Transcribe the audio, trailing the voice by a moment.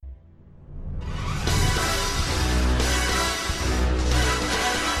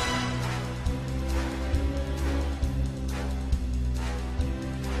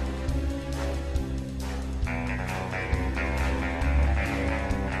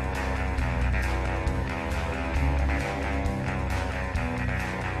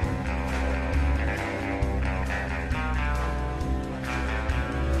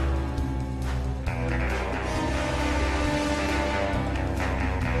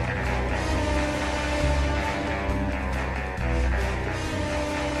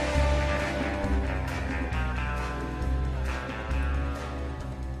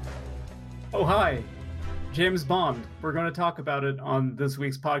hi. James Bond. We're going to talk about it on this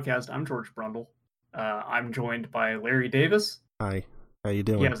week's podcast. I'm George Brundle. I'm joined by Larry Davis. Hi. How you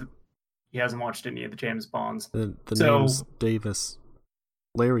doing? He hasn't watched any of the James Bonds. The name's Davis.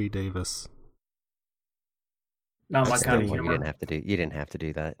 Larry Davis. Not my kind of humor. You didn't have to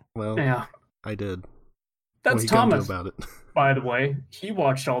do that. Well, yeah, I did. That's what Thomas. About it? By the way, he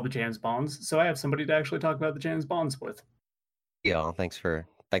watched all the James Bonds, so I have somebody to actually talk about the James Bonds with. Yeah, thanks for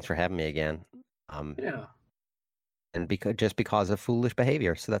having me again. Yeah. And because of foolish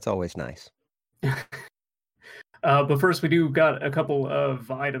behavior, so that's always nice. But first, we do got a couple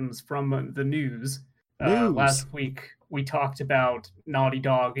of items from the news. Last week, we talked about Naughty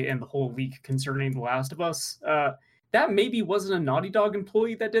Dog and the whole leak concerning The Last of Us. That maybe wasn't a Naughty Dog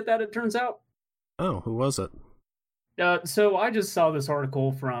employee that did that, it turns out. Oh, who was it? So I just saw this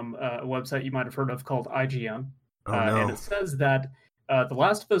article from a website you might have heard of called IGN. Oh, no. And it says that The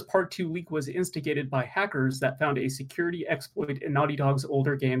Last of Us Part 2 leak was instigated by hackers that found a security exploit in Naughty Dog's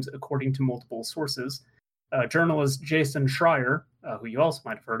older games, according to multiple sources. Journalist Jason Schreier, who you also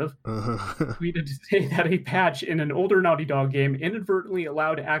might have heard of, tweeted to say that a patch in an older Naughty Dog game inadvertently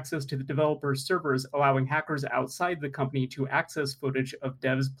allowed access to the developer's servers, allowing hackers outside the company to access footage of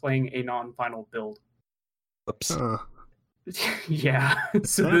devs playing a non-final build. Oops. Yeah.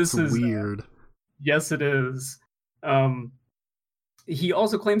 So That's this is weird. Yes, it is. He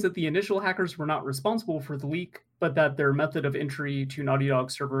also claims that the initial hackers were not responsible for the leak, but that their method of entry to Naughty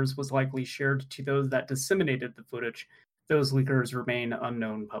Dog servers was likely shared to those that disseminated the footage. Those leakers remain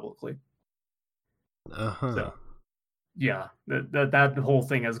unknown publicly. So, yeah, that whole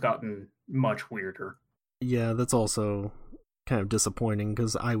thing has gotten much weirder. Yeah, that's also kind of disappointing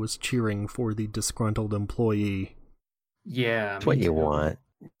because I was cheering for the disgruntled employee. Yeah, that's what you want.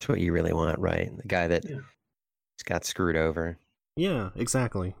 It's what you really want, right? The guy that got screwed over. Yeah,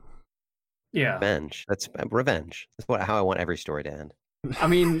 exactly. Yeah, revenge. That's revenge. That's how I want every story to end. I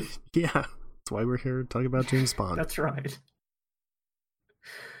mean, yeah, that's why we're here to talk about James Bond. That's right.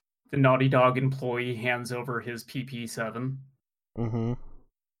 The Naughty Dog employee hands over his PP7. Mm-hmm.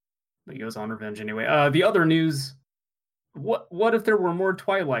 But he goes on revenge anyway. The other news: what if there were more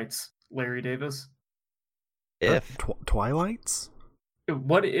Twilights, Larry Davis? If Twilights?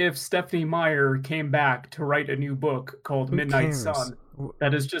 What if Stephenie Meyer came back to write a new book called Midnight Sun?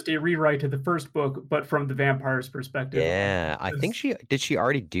 That is just a rewrite of the first book, but from the vampire's perspective. Yeah, I think she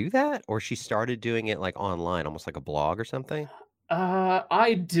already do that, or she started doing it like online, almost like a blog or something.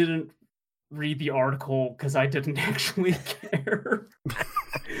 I didn't read the article because I didn't actually care.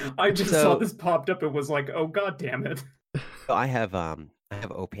 I just saw this popped up and was like, "Oh, god damn it!" So I have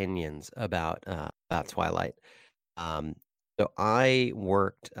opinions about Twilight. So I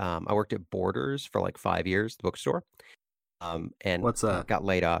worked at Borders for like 5 years, the bookstore. And what's that? Got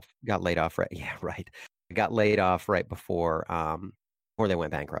laid off. Right. Yeah, right. I got laid off right before they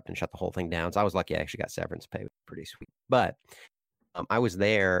went bankrupt and shut the whole thing down. So I was lucky. I actually got severance pay. Pretty sweet. But I was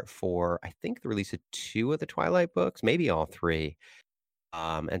there for, I think, the release of 2 of the Twilight books, maybe all 3.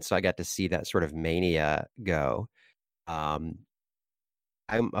 And so I got to see that sort of mania go. I'm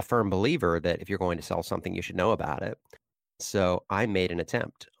a firm believer that if you're going to sell something, you should know about it. So I made an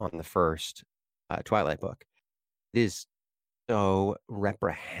attempt on the first Twilight book. It is so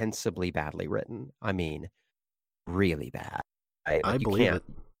reprehensibly badly written. I mean, really bad. I believe it.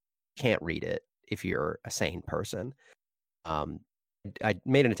 Can't read it if you're a sane person. I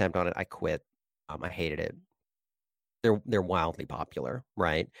made an attempt on it. I quit. I hated it. They're wildly popular,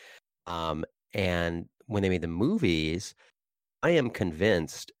 right? And when they made the movies, I am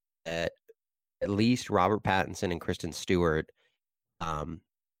convinced that at least Robert Pattinson and Kristen Stewart were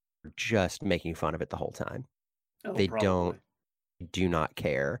just making fun of it the whole time. They do not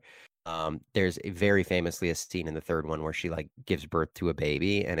care. There's very famously a scene in the third one where she like gives birth to a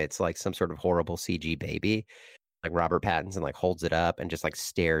baby, and it's like some sort of horrible CG baby. Like Robert Pattinson like holds it up and just like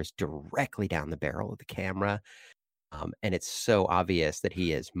stares directly down the barrel of the camera. And it's so obvious that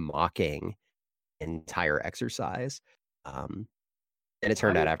he is mocking entire exercise. And it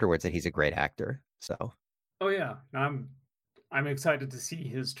turned out afterwards that he's a great actor. So, oh yeah, I'm excited to see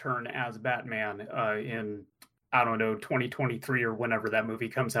his turn as Batman in, I don't know, 2023 or whenever that movie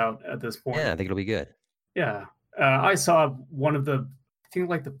comes out at this point. Yeah, I think it'll be good. Yeah, I saw one of the, I think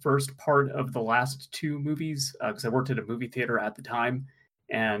like the first part of the last 2 movies because I worked at a movie theater at the time,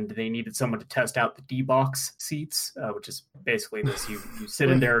 and they needed someone to test out the D-Box seats, which is basically this: you sit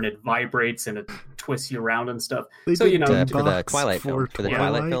in there and it vibrates and it twists you around and stuff. They for the Twilight film, for the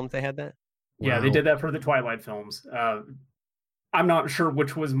Twilight films, they had that. Yeah, they did that for the Twilight films. I'm not sure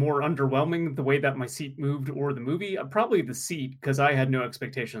which was more underwhelming, the way that my seat moved or the movie. Probably the seat, because I had no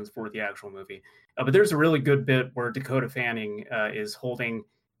expectations for the actual movie. But there's a really good bit where Dakota Fanning is holding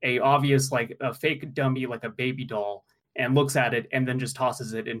a obvious, like a fake dummy, like a baby doll, and looks at it and then just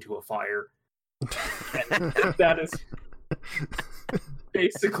tosses it into a fire. And that is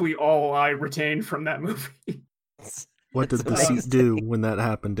basically all I retained from that movie. What did the seat do when that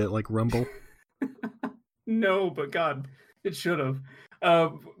happened? Did it like rumble? No, but God, it should have.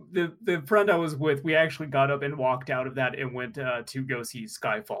 The friend I was with, we actually got up and walked out of that and went to go see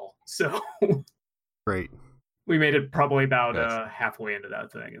Skyfall. So Great. we made it probably about halfway into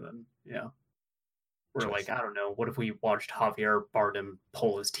that thing, and then we're like, I don't know, what if we watched Javier Bardem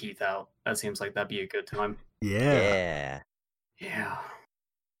pull his teeth out? That seems like that'd be a good time. Yeah.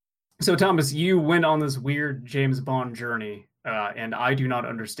 So Thomas, you went on this weird James Bond journey, and I do not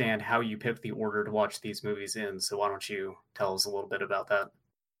understand how you picked the order to watch these movies in. So why don't you tell us a little bit about that?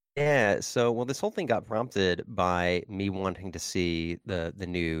 Yeah, so well, this whole thing got prompted by me wanting to see the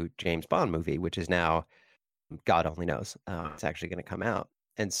new James Bond movie, which is now, God only knows, it's actually going to come out.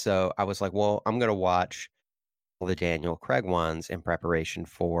 And so I was like, well, I'm going to watch all the Daniel Craig ones in preparation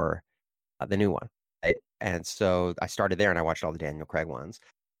for the new one. Right? And so I started there and I watched all the Daniel Craig ones.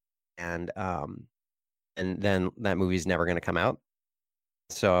 And then that movie's never going to come out.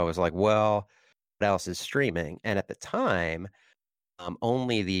 So I was like, well, what else is streaming? And at the time,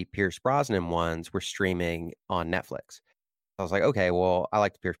 only the Pierce Brosnan ones were streaming on Netflix. I was like, okay, well, I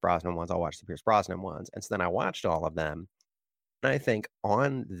like the Pierce Brosnan ones. I'll watch the Pierce Brosnan ones. And so then I watched all of them. And I think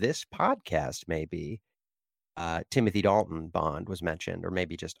on this podcast, maybe Timothy Dalton Bond was mentioned, or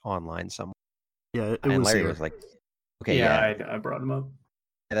maybe just online somewhere. Yeah, it and was Larry here. was like, okay, I brought him up.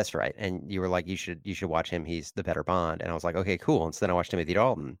 Yeah, that's right. And you were like, you should watch him. He's the better Bond. And I was like, okay, cool. And so then I watched Timothy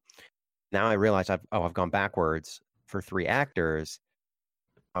Dalton. Now I realized I've gone backwards for 3 actors.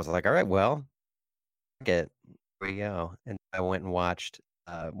 I was like, all right, well, here we go. And I went and watched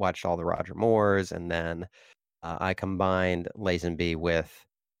all the Roger Moores, and then I combined Lazenby with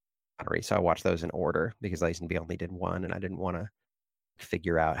Connery. So I watched those in order because Lazenby only did one, and I didn't want to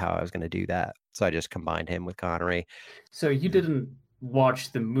figure out how I was going to do that. So I just combined him with Connery. So you didn't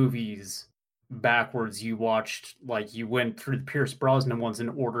watch the movies backwards. You watched, like, you went through the Pierce Brosnan ones in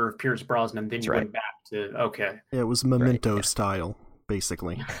order of Pierce Brosnan, then you went back to, okay. Yeah, it was Memento style,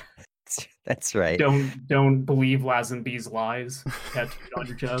 basically. That's right. Don't believe Lazenby's lies. Tattooed on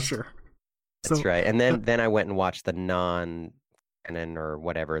your chest. Sure. That's right. And then I went and watched the non-canon or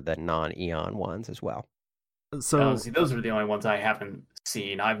whatever, the non-Eon ones as well. So see, those are the only ones I haven't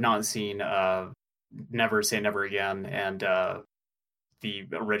seen. I've not seen Never Say Never Again and the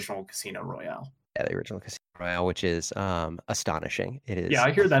original Casino Royale. Yeah, the original Casino Royale, which is astonishing. It is. Yeah,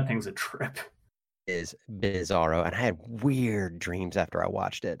 I hear that thing's a trip. Is bizarro, and I had weird dreams after I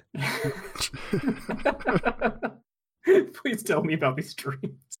watched it. Please tell me about these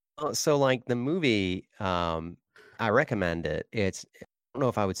dreams. So, like the movie, I recommend it. I don't know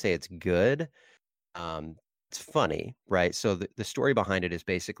if I would say it's good. It's funny, right? So the story behind it is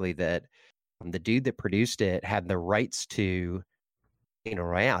basically that the dude that produced it had the rights to Casino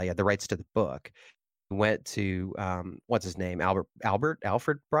Royale. He had the rights to the book. Went to what's his name,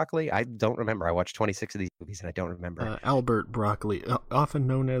 Alfred Broccoli. I don't remember. I watched 26 of these movies and I don't remember. Albert Broccoli, often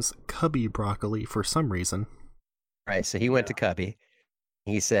known as Cubby Broccoli for some reason. Right. So he went to Cubby.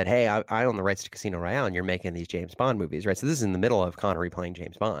 He said, "Hey, I own the rights to Casino Royale, and you're making these James Bond movies, right? So this is in the middle of Connery playing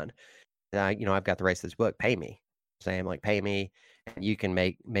James Bond. And I've got the rights to this book. Pay me." Saying like, "Pay me, and you can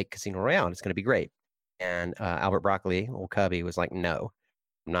make Casino Royale, and it's going to be great." And Albert Broccoli, old Cubby, was like, "No,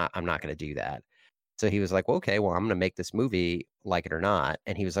 I'm not going to do that." So he was like, well, okay, well, I'm going to make this movie, like it or not.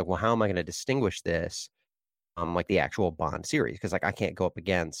 And he was like, well, how am I going to distinguish this like the actual Bond series? Because like I can't go up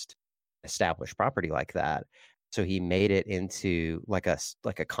against established property like that. So he made it into like a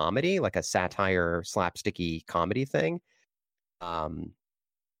comedy, like a satire, slapsticky comedy thing.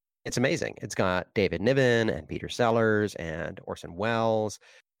 It's amazing. It's got David Niven and Peter Sellers and Orson Welles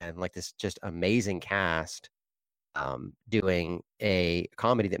and like this just amazing cast. Doing a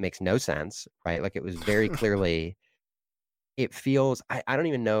comedy that makes no sense, right? Like it was very clearly, it feels, I don't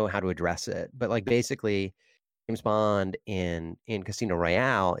even know how to address it, but like basically James Bond in Casino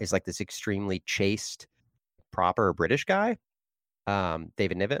Royale is like this extremely chaste, proper British guy,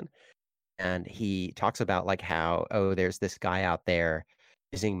 David Niven. And he talks about like how, oh, there's this guy out there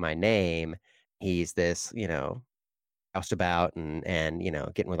using my name. He's this, housed about and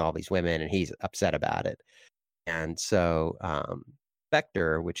getting with all these women, and he's upset about it. And so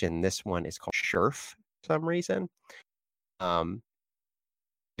Spectre, which in this one is called Sheriff for some reason,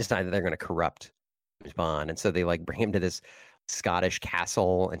 decide that they're going to corrupt James Bond. And so they like bring him to this Scottish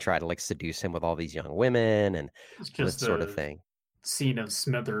castle and try to like seduce him with all these young women and It's all this just sort of the thing. scene of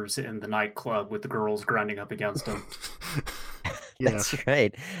Smithers in the nightclub with the girls grinding up against him. Yeah. That's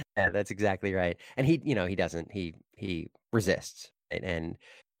right. Yeah, that's exactly right. And he doesn't. He resists, right? And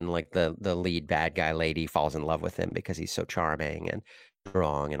like the lead bad guy lady falls in love with him because he's so charming and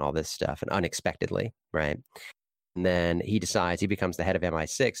strong and all this stuff, and unexpectedly, right? And then he decides he becomes the head of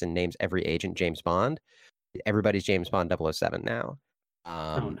MI6 and names every agent James Bond. Everybody's James Bond 007 now.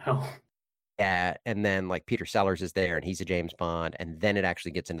 Oh no. Yeah, and then like Peter Sellers is there and he's a James Bond, and then it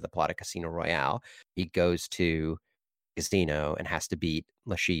actually gets into the plot of Casino Royale. He goes to casino and has to beat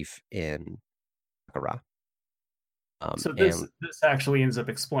Lashif in Baccarat. So this actually ends up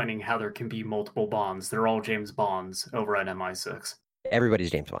explaining how there can be multiple Bonds. They're all James Bonds over at MI6.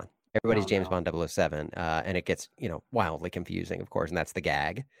 Everybody's James Bond. Everybody's Oh, James no. Bond 007, and it gets wildly confusing, of course, and that's the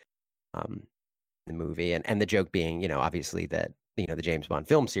gag, the movie, and the joke being obviously that the James Bond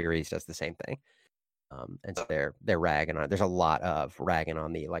film series does the same thing, and so they're ragging on. There's a lot of ragging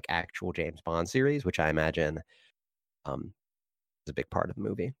on the like actual James Bond series, which I imagine is a big part of the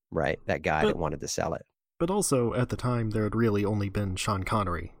movie, right? That guy that wanted to sell it. But also, at the time, there had really only been Sean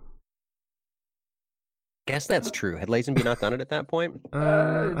Connery. Guess that's true. Had Lazenby not done it at that point?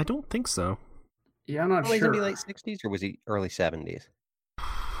 I don't think so. Yeah, I'm not Was sure. Lazenby late 60s or was he early 70s?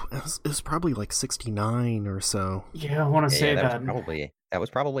 It was probably like 69 or so. Yeah, I want to say that. That was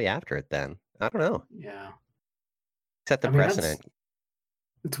probably after it then. I don't know. Yeah. Set the I mean, precedent.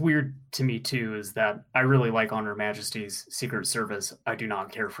 It's weird to me too, is that I really like On Her Majesty's Secret Service. I do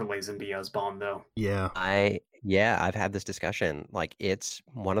not care for Lazenby as Bond, though. Yeah. I've had this discussion. Like, it's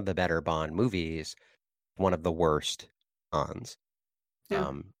one of the better Bond movies, one of the worst Bonds.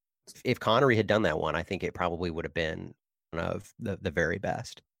 Yeah. If Connery had done that one, I think it probably would have been one of the very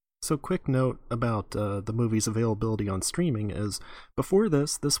best. So quick note about the movie's availability on streaming is, before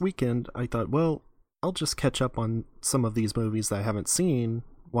this weekend, I thought, well, I'll just catch up on some of these movies that I haven't seen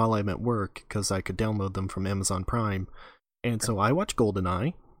while I'm at work, because I could download them from Amazon Prime. And so I watched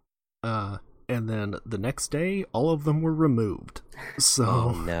GoldenEye, and then the next day, all of them were removed. So,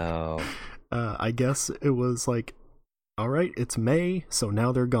 oh no. I guess it was like, all right, it's May, so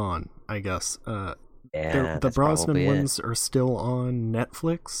now they're gone, I guess. Yeah, the Brosnan ones are still on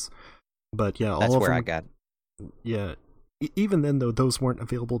Netflix, but yeah, that's all of where them, I got. Yeah, even then though, those weren't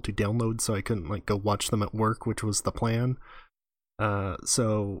available to download, so I couldn't like go watch them at work, which was the plan.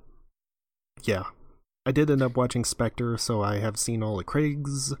 So yeah, I did end up watching Spectre, so I have seen all of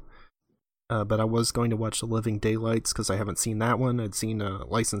Craig's. But I was going to watch The Living Daylights because I haven't seen that one. I'd seen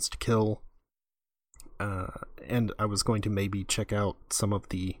License to Kill, and I was going to maybe check out some of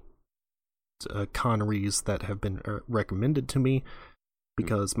the Connerys that have been recommended to me,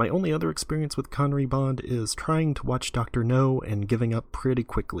 because my only other experience with Connery Bond is trying to watch Dr. No and giving up pretty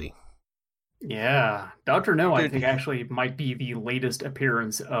quickly. Yeah, Dr. No, I think actually might be the latest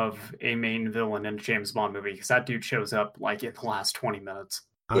appearance of a main villain in a James Bond movie, because that dude shows up like in the last 20 minutes.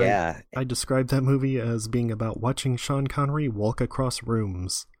 Yeah. I described that movie as being about watching Sean Connery walk across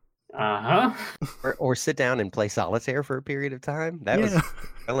rooms. Or sit down and play solitaire for a period of time. That was a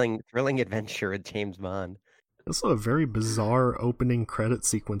thrilling adventure with James Bond. Also a very bizarre opening credit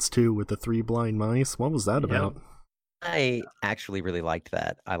sequence too, with the 3 blind mice. What was that about? I actually really liked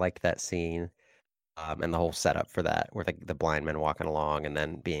that. I liked that scene, and the whole setup for that, where the blind men walking along and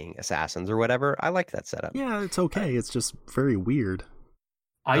then being assassins or whatever. I liked that setup. Yeah, it's okay. It's just very weird.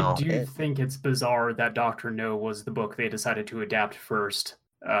 I do think it's bizarre that Dr. No was the book they decided to adapt first,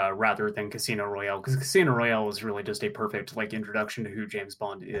 rather than Casino Royale, because Casino Royale is really just a perfect like introduction to who James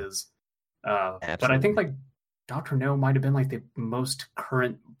Bond is. But I think like Dr. No might have been like the most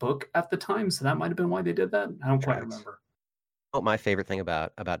current book at the time, so that might have been why they did that. I don't quite remember. What my favorite thing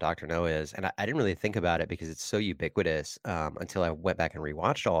about Dr. No is, and I didn't really think about it because it's so ubiquitous until I went back and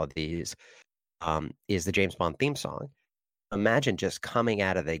rewatched all of these, is the James Bond theme song. Imagine just coming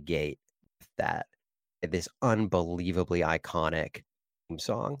out of the gate with this unbelievably iconic theme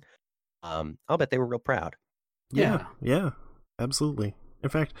song. I'll bet they were real proud. Yeah, absolutely. In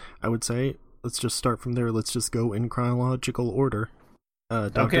fact, I would say let's just start from there. Let's just go in chronological order.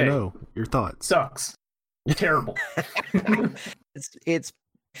 Dr. No, your thoughts? Sucks. Terrible. It's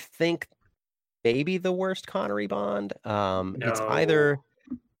I think maybe the worst Connery Bond. No. It's either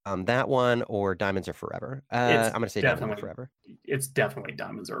that one or Diamonds Are Forever. I'm going to say Diamonds Are Forever. It's definitely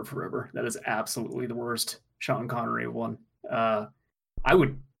Diamonds Are Forever. That is absolutely the worst Sean Connery one. I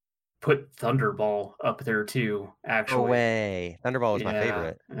would put Thunderball up there too, actually. No way. Thunderball is my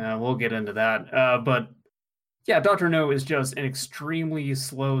favorite. We'll get into that. But Yeah, Dr. No is just an extremely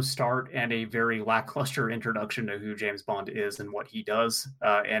slow start and a very lackluster introduction to who James Bond is and what he does.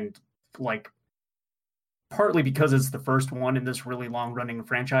 And like partly because it's the first one in this really long running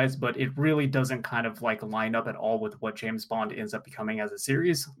franchise, but it really doesn't kind of like line up at all with what James Bond ends up becoming as a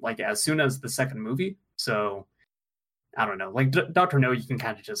series, like as soon as the second movie. So I don't know, like Dr. No, you can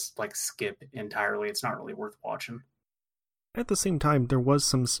kind of just like skip entirely. It's not really worth watching. At the same time, there was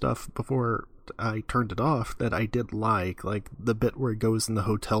some stuff before I turned it off that I did like the bit where he goes in the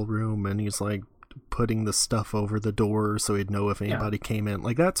hotel room and he's like putting the stuff over the door so he'd know if anybody came in.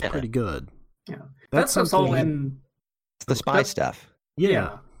 Like that's pretty good. Yeah, that's all in the spy stuff.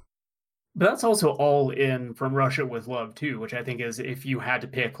 Yeah. But that's also all in From Russia with Love too, which I think is if you had to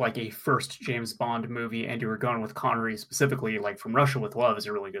pick like a first James Bond movie and you were going with Connery specifically, like From Russia with Love is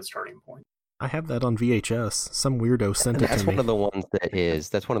a really good starting point. I have that on VHS. Some weirdo sent it to me. That's one of the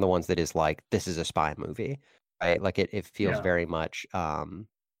ones that is like, this is a spy movie, right? Like it feels very much, I don't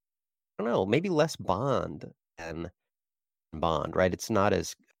know, maybe less Bond than Bond, right? It's not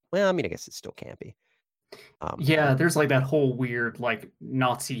as, well, I mean, I guess it's still campy. Yeah, there's like that whole weird like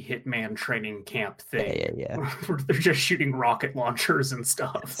Nazi hitman training camp thing. Yeah. Where they're just shooting rocket launchers and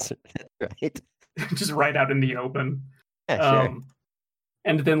stuff. Right. Just right out in the open. Yeah, sure.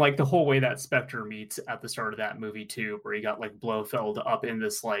 And then like the whole way that Spectre meets at the start of that movie too, where he got like Blofeld up in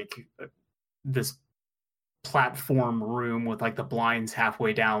this like this platform room with like the blinds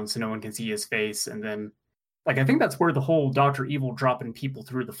halfway down so no one can see his face. And then like I think that's where the whole Dr. Evil dropping people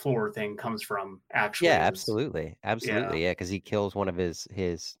through the floor thing comes from, actually. Yeah, absolutely. Yeah, because he kills one of his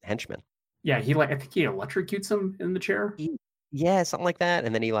henchmen. Yeah, I think he electrocutes him in the chair. Yeah, something like that.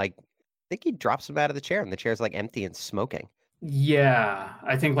 And then I think he drops him out of the chair and the chair's like empty and smoking. Yeah,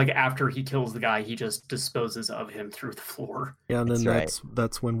 I think like after he kills the guy, he just disposes of him through the floor. Yeah, and then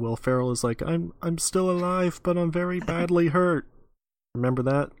that's when Will Ferrell is like, I'm still alive, but I'm very badly hurt. Remember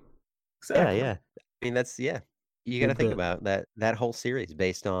that? Exactly. Yeah. I mean, you got to think about that whole series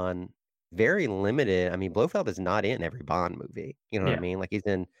based on very limited. I mean, Blofeld is not in every Bond movie. You know what I mean? Like he's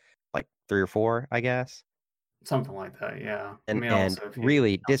in like 3 or 4, I guess. Something like that, yeah. And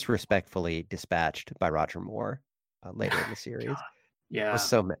really disrespectfully dispatched by Roger Moore later in the series. God. Yeah.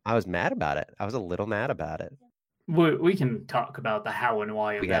 I was mad about it. I was a little mad about it. We can talk about the how and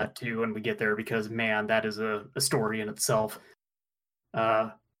why of that too when we get there, because man, that is a story in itself.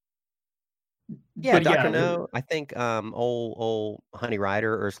 Yeah, Dr. No, I think old Honey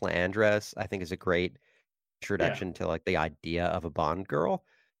Rider, Ursula Andress, I think is a great introduction to like the idea of a Bond girl.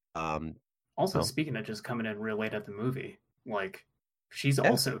 Also, speaking of just coming in real late at the movie, like she's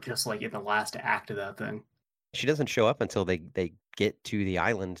also just like in the last act of that thing. She doesn't show up until they get to the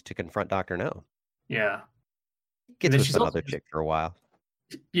island to confront Dr. No. Yeah. Gets with some other chick for a while.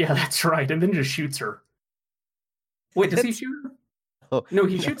 Yeah, that's right. And then just shoots her. Wait, does he shoot her? Oh, no,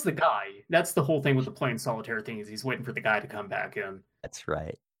 he shoots the guy. That's the whole thing with the playing solitaire thing, is he's waiting for the guy to come back in. That's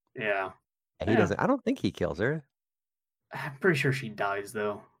right. Yeah. He doesn't. I don't think he kills her. I'm pretty sure she dies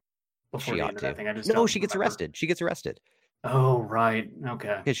though. Before the end of that thing. She gets arrested. She gets arrested. Oh, right.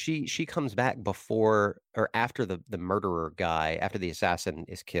 Okay. Because she comes back before or after the murderer guy, after the assassin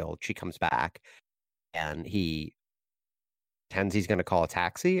is killed, she comes back and he pretends he's going to call a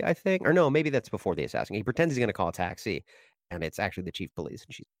taxi, I think. Or no, maybe that's before the assassin. He pretends he's going to call a taxi and it's actually the chief of police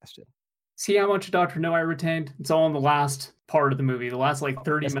and she's arrested. See how much Dr. No I retained? It's all in the last part of the movie. The last like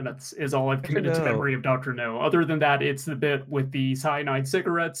 30 minutes is all I've committed to memory of Dr. No. Other than that, it's the bit with the cyanide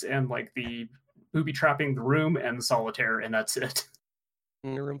cigarettes and like the booby trapping the room and the solitaire, and that's it.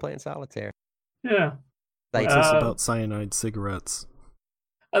 In the room playing solitaire. Yeah. What's this about cyanide cigarettes?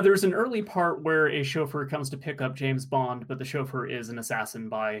 There's an early part where a chauffeur comes to pick up James Bond, but the chauffeur is an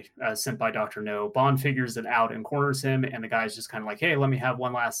assassin sent by Dr. No. Bond figures it out and corners him, and the guy's just kind of like, hey, let me have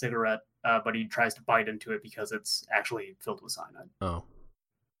one last cigarette. But he tries to bite into it because it's actually filled with cyanide. Oh.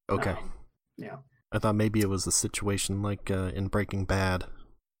 Okay. Yeah. I thought maybe it was a situation like in Breaking Bad.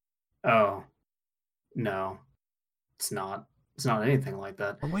 Oh. No. It's not. It's not anything like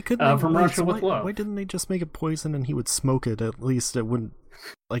that. Well, why couldn't From Russia with Love. Why didn't they just make it poison and he would smoke it? At least it wouldn't,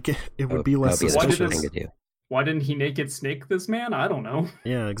 like, it would be less suspicious. Why didn't he naked snake this man? I don't know.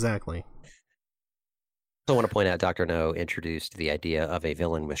 Yeah, exactly. I want to point out Dr. No introduced the idea of a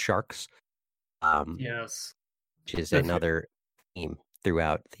villain with sharks. Yes. Which is another theme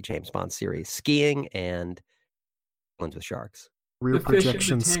throughout the James Bond series. Skiing and villains with sharks. Rear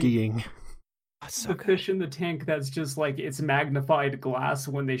projection skiing. The fish in the tank that's just like it's magnified glass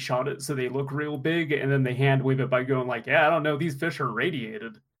when they shot it so they look real big, and then they hand wave it by going like, yeah, I don't know, these fish are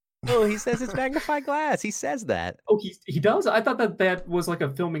radiated. Oh, he says it's magnifying glass. He says that. Oh, he does? I thought that was like a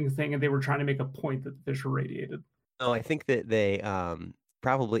filming thing and they were trying to make a point that the fish are radiated. Oh, I think that they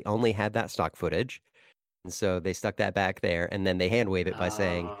probably only had that stock footage. And so they stuck that back there, and then they hand wave it by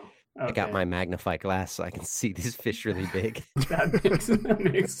saying, I got my magnifying glass so I can see these fish really big. That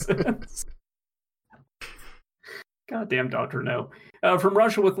makes sense. Goddamn Dr. No. From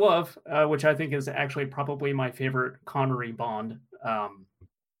Russia with Love, which I think is actually probably my favorite Connery Bond.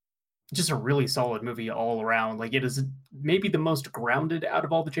 Just a really solid movie all around. Like, it is maybe the most grounded out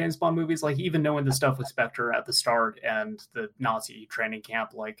of all the James Bond movies. Like, even knowing the stuff with Spectre at the start and the Nazi training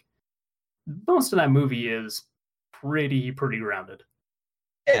camp, like, most of that movie is pretty grounded.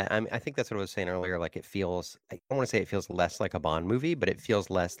 Yeah, I think that's what I was saying earlier. Like, it feels, I don't want to say it feels less like a Bond movie, but it feels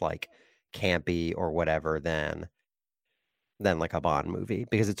less like campy or whatever than like a Bond movie,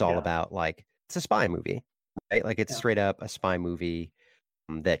 because it's all about, like, it's a spy movie, right? Like, it's straight up a spy movie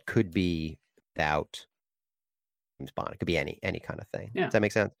that could be without James Bond. It could be any kind of thing. Yeah. Does that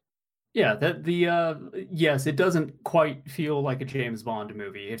make sense? Yeah, yes, it doesn't quite feel like a James Bond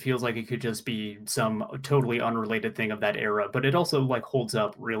movie. It feels like it could just be some totally unrelated thing of that era, but it also like holds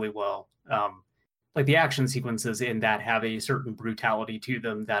up really well. Like the action sequences in that have a certain brutality to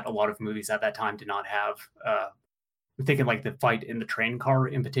them that a lot of movies at that time did not have. I'm thinking like the fight in the train car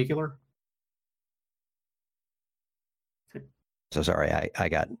in particular. So sorry, I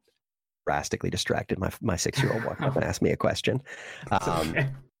got drastically distracted. My 6-year-old walked up and asked me a question. Okay.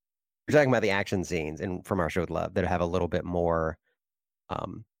 You're talking about the action scenes in From Russia with Love that have a little bit more,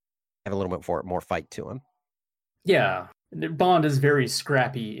 more fight to them. Yeah, Bond is very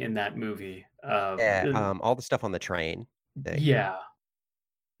scrappy in that movie. All the stuff on the train.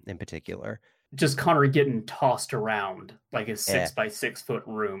 In particular, just Connery getting tossed around like a 6 by 6 foot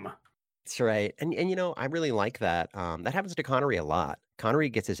room. That's right. And you know, I really like that. That happens to Connery a lot. Connery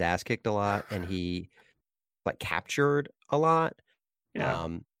gets his ass kicked a lot, and he like captured a lot. Yeah.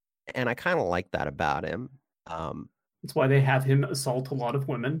 And I kind of like that about him. That's why they have him assault a lot of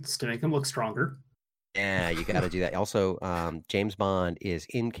women, just to make him look stronger. Yeah, you got to do that. Also, James Bond is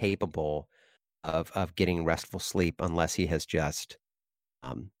incapable of getting restful sleep unless he has just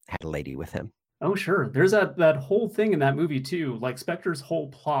had a lady with him. Oh, sure. There's that whole thing in that movie, too. Like, Spectre's whole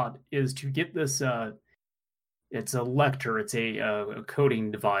plot is to get this, it's a Lecter, it's a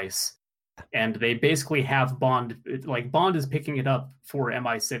coding device. And they basically have Bond, like, Bond is picking it up for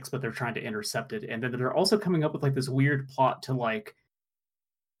MI6, but they're trying to intercept it. And then they're also coming up with, like, this weird plot to, like,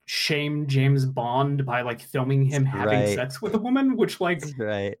 shame James Bond by, like, filming him having sex with a woman, which, like,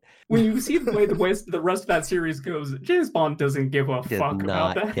 when you see the way the rest of that series goes, James Bond doesn't give a fuck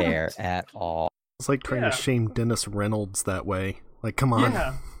about that. Does not care at all. It's like trying to shame Dennis Reynolds that way. Like, come on.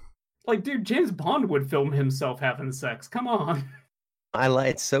 Yeah. Like, dude, James Bond would film himself having sex. Come on.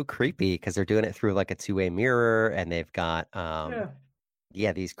 It's so creepy because they're doing it through like a two-way mirror, and they've got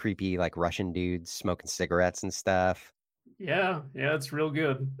these creepy like Russian dudes smoking cigarettes and stuff. Yeah, it's real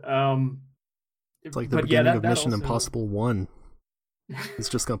good. It's like the beginning of Mission Impossible 1. He's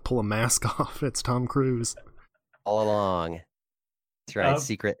just gonna pull a mask off. It's Tom Cruise. All along. That's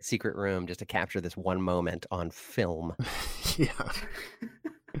right. Secret room just to capture this one moment on film. Yeah.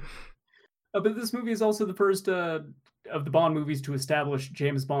 But this movie is also the first of the Bond movies to establish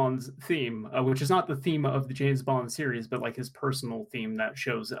James Bond's theme, which is not the theme of the James Bond series, but like his personal theme that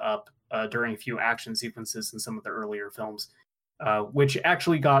shows up during a few action sequences in some of the earlier films, which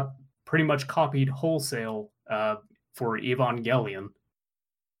actually got pretty much copied wholesale for Evangelion.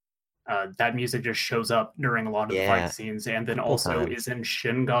 That music just shows up during a lot of the fight scenes, and then also is in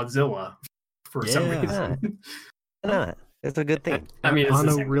Shin Godzilla for some reason. It's a good thing. I mean,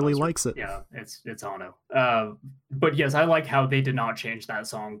 Anno really likes it. Yeah, it's Anno. But yes, I like how they did not change that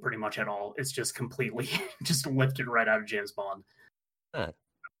song pretty much at all. It's just completely just lifted right out of James Bond.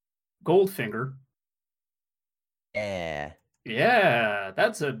 Goldfinger. Yeah,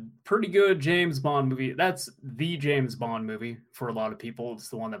 that's a pretty good James Bond movie. That's the James Bond movie for a lot of people. It's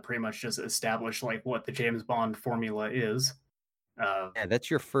the one that pretty much just established like what the James Bond formula is.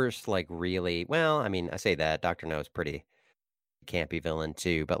 That's your first like really, well, I mean, I say that Dr. No is pretty campy villain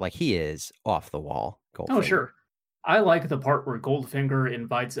too, but like he is off the wall. Goldfinger. Oh, sure. I like the part where Goldfinger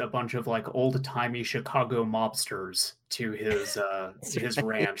invites a bunch of like old-timey Chicago mobsters to his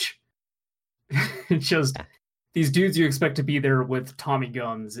ranch. It's just these dudes you expect to be there with Tommy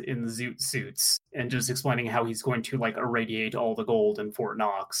guns in zoot suits and just explaining how he's going to like irradiate all the gold in Fort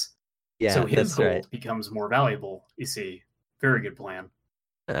Knox. Yeah, so his gold becomes more valuable, you see. Very good plan.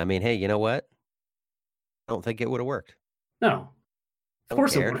 I mean, hey, you know what? I don't think it would have worked. No. Of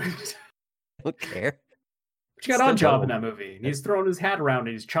course it wouldn't. I don't care. But you got Odd Job in that movie, and he's throwing his hat around and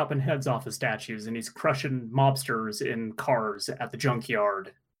he's chopping heads off of statues and he's crushing mobsters in cars at the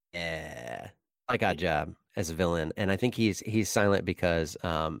junkyard. Yeah, I like Odd Job as a villain, and I think he's silent because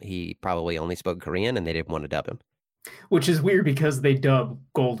he probably only spoke Korean and they didn't want to dub him. Which is weird because they dub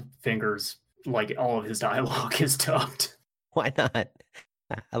Goldfinger's, like all of his dialogue is dubbed. Why not?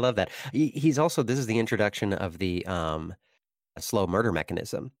 I love that. He's also, this is the introduction of the slow murder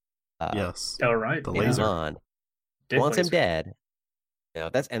mechanism. Yes. All right. The laser. Wants him dead. You know,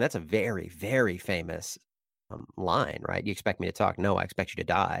 that's a very, very famous line, right? You expect me to talk? No, I expect you to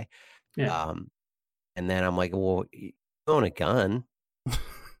die. Yeah. And then I'm like, well, you own a gun.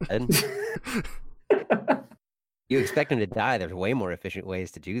 And you expect him to die. There's way more efficient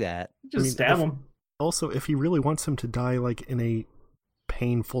ways to do that. Just stab him. Also, if he really wants him to die, like in a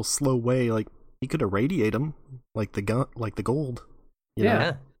painful, slow way, like he could irradiate him, like the gun, like the gold. You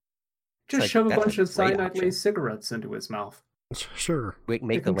know? Just shove a bunch of cyanide-laced cigarettes into his mouth. Sure.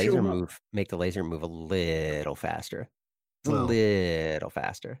 Make the laser move. Make the laser move a little faster. A little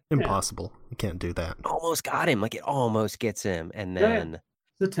faster. Impossible. You can't do that. Almost got him. Like it almost gets him, and then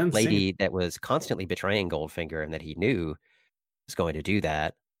the lady that was constantly betraying Goldfinger and that he knew was going to do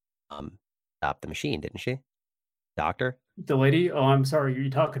that, stopped the machine, didn't she? Doctor. The lady. Oh, I'm sorry. Are you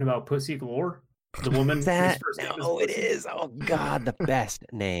talking about Pussy Galore? The woman. No, it is. Oh God, the best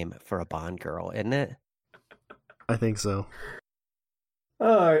name for a Bond girl, isn't it? I think so.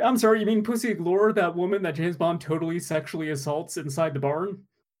 I'm sorry, you mean Pussy Galore, that woman that James Bond totally sexually assaults inside the barn?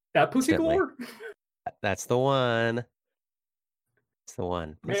 That Pussy Galore? That's the one. That's the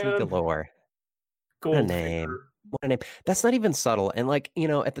one. Pussy Galore. What a name. What a name. That's not even subtle. And like, you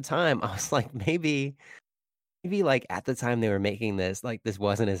know, at the time, I was like, maybe like at the time they were making this, like this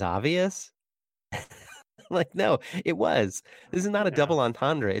wasn't as obvious. Like, no, it was. This is not a double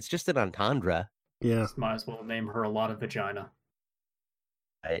entendre. It's just an entendre. Yeah. Just might as well name her a lot of vagina.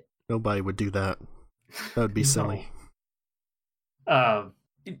 Right. Nobody would do that. That would be silly. Yeah,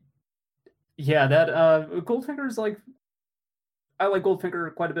 that Goldfinger's like, I like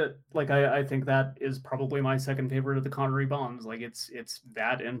Goldfinger quite a bit. Like I think that is probably my second favorite of the Connery Bonds. Like it's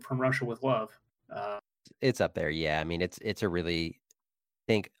that and From Russia with Love. It's up there, yeah. I mean, it's a really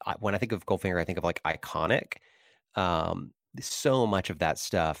when I think of Goldfinger, I think of like iconic. So much of that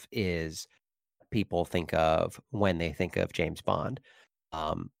stuff is people think of when they think of James Bond.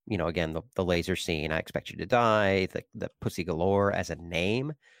 You know, again, the laser scene, I expect you to die, the Pussy Galore as a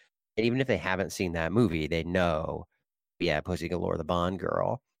name. And even if they haven't seen that movie, they know, Pussy Galore, the Bond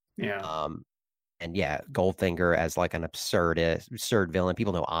girl. Yeah. And Goldfinger as like an absurd villain.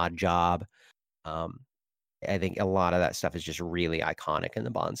 People know Odd Job. I think a lot of that stuff is just really iconic in the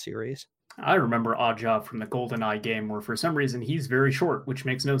Bond series. I remember Odd Job from the GoldenEye game, where for some reason he's very short, which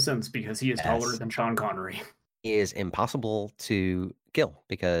makes no sense because he is taller than Sean Connery. He is impossible to kill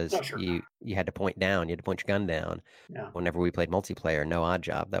because you had to point down, you had to point your gun down. Yeah. Whenever we played multiplayer, no Odd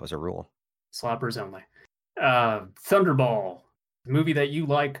Job. That was a rule. Slappers only. Thunderball, the movie that you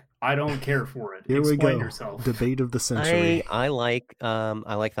like. I don't care for it. Here Explain we go. Yourself. Debate of the century. I like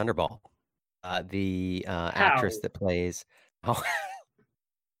Thunderball. The actress that plays. I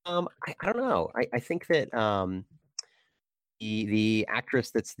don't know. I think that the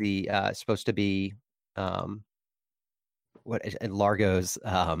actress that's the supposed to be what Largo's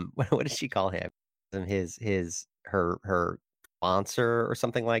what did she call him? Her sponsor or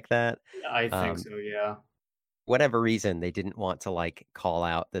something like that. I think so. Yeah. Whatever reason, they didn't want to like call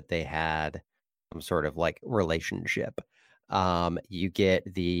out that they had some sort of like relationship. You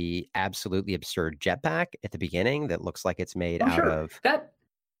get the absolutely absurd jetpack at the beginning that looks like it's made out of that.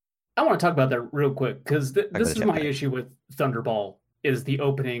 I want to talk about that real quick because this is my issue with Thunderball. Is the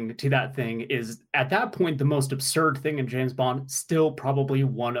opening to that thing is at that point the most absurd thing in James Bond, still probably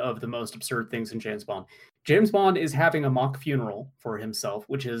one of the most absurd things in James Bond. James Bond is having a mock funeral for himself,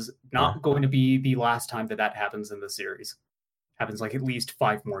 which is not going to be the last time that happens in the series. Happens like at least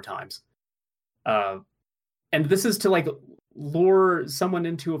 5 more times. And this is to like lure someone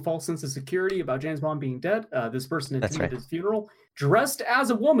into a false sense of security about James Bond being dead. This person attended his funeral dressed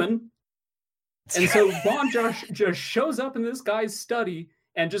as a woman. And so Bond just shows up in this guy's study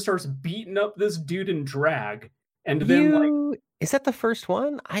and just starts beating up this dude in drag. And then like, is that the first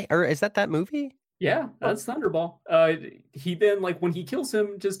one? Or is that movie? Yeah, that's Thunderball. He then, like, when he kills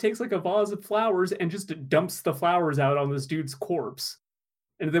him, just takes like a vase of flowers and just dumps the flowers out on this dude's corpse.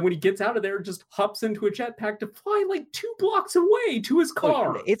 And then when he gets out of there, just hops into a jetpack to fly like 2 blocks away to his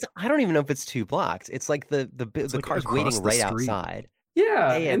car. I don't even know if it's 2 blocks. It's like the like car's waiting right outside.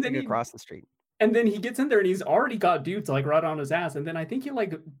 Yeah, and then across the street. And then he gets in there and he's already got dudes like right on his ass. And then I think he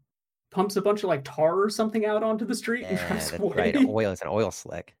like pumps a bunch of like tar or something out onto the street and Yeah, drives that's away. right. It's an oil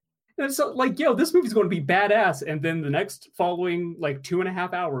slick. And it's like, yo, this movie's going to be badass. And then the next following like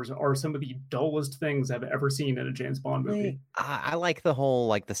 2.5 hours are some of the dullest things I've ever seen in a James Bond movie. I like the whole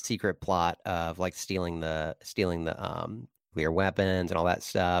like the secret plot of like stealing the nuclear weapons and all that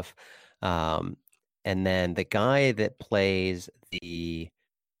stuff. And then the guy that plays the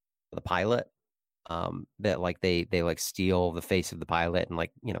pilot, that like they like steal the face of the pilot and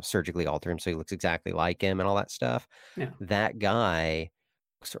like, you know, surgically alter him so he looks exactly like him and all that stuff. Yeah. That guy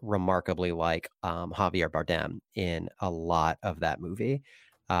looks remarkably like Javier Bardem in a lot of that movie.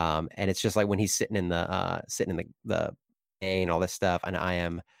 And it's just like when he's sitting in the and all this stuff, and I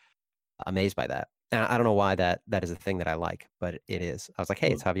am amazed by that. And I don't know why that is a thing that I like, but it is. I was like,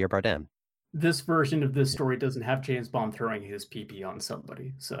 hey, it's Javier Bardem. This version of this story doesn't have James Bond throwing his pee-pee on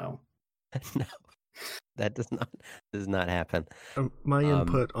somebody, so No, that does not happen. My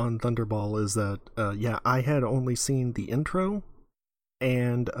input on Thunderball is that I had only seen the intro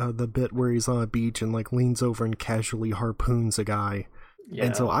and the bit where he's on a beach and like leans over and casually harpoons a guy. Yeah.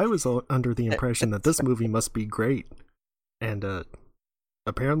 And so I was under the impression that this movie must be great. And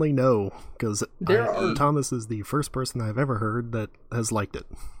apparently no, because Thomas is the first person I've ever heard that has liked it.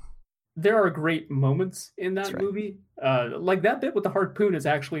 There are great moments in that movie. Like that bit with the harpoon is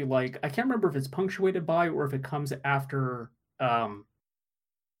actually like, I can't remember if it's punctuated by or if it comes after.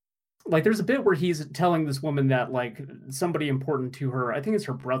 Like there's a bit where he's telling this woman that like somebody important to her, I think it's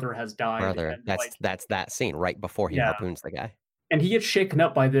her brother, has died. And, that's that scene right before he harpoons the guy. And he gets shaken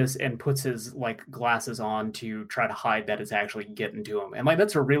up by this and puts his like glasses on to try to hide that it's actually getting to him. And like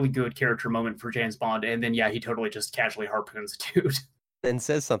that's a really good character moment for James Bond. And then he totally just casually harpoons a dude. And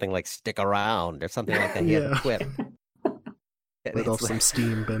says something like "stick around" or something like that. He has a quip. Let off some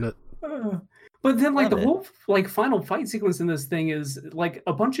steam, Bennett. But then, like, the whole like final fight sequence in this thing is like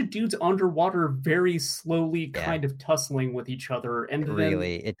a bunch of dudes underwater, very slowly, kind of tussling with each other, and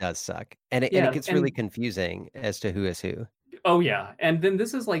it does suck, and it gets really confusing as to who is who. Oh yeah, and then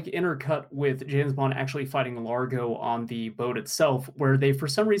this is like intercut with James Bond actually fighting Largo on the boat itself, where they for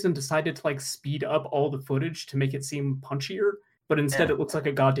some reason decided to like speed up all the footage to make it seem punchier, but instead it looks like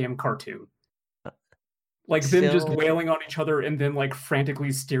a goddamn cartoon. Like them just wailing on each other and then like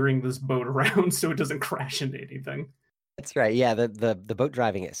frantically steering this boat around so it doesn't crash into anything. That's right. Yeah, the boat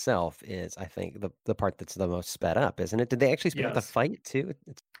driving itself is, I think, the part that's the most sped up, isn't it? Did they actually speed up the fight too?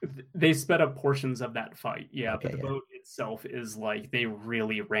 They sped up portions of that fight, but the boat itself is like they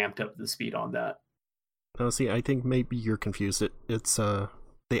really ramped up the speed on that. No, see, I think maybe you're confused. It's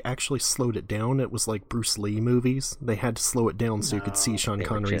they actually slowed it down. It was like Bruce Lee movies. They had to slow it down so you could see Sean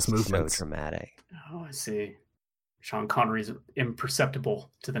Connery's movements. So dramatic. Oh, I see. Sean Connery's imperceptible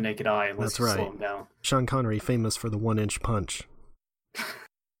to the naked eye unless you slow him down. Sean Connery, famous for the 1-inch punch.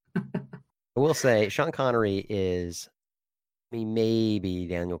 I will say, Sean Connery is, I mean, maybe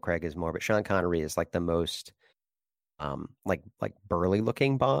Daniel Craig is more, but Sean Connery is like the most, like burly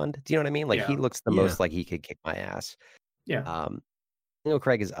looking Bond. Do you know what I mean? Like he looks the most like he could kick my ass. Yeah. Daniel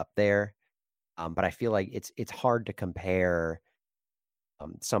Craig is up there, but I feel like it's hard to compare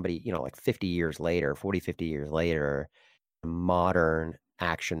somebody, you know, like 50 years later, 50 years later, a modern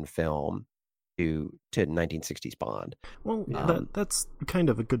action film to 1960s Bond. Well, that's kind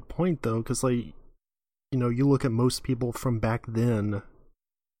of a good point, though, because, like, you know, you look at most people from back then,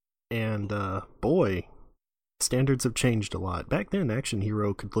 and, boy, standards have changed a lot. Back then, action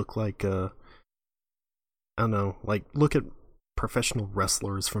hero could look like, I don't know, like, look at professional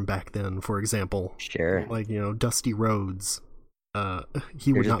wrestlers from back then, for example. Sure. Like, you know, Dusty Rhodes.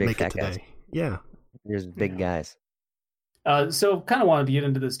 He would not make it today. Guys. Yeah. There's big guys. So kind of wanted to get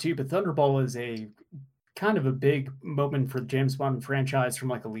into this too, but Thunderball is a kind of a big moment for the James Bond franchise from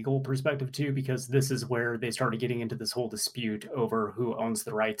like a legal perspective too, because this is where they started getting into this whole dispute over who owns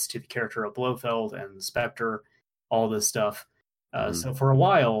the rights to the character of Blofeld and Spectre, all this stuff. So for a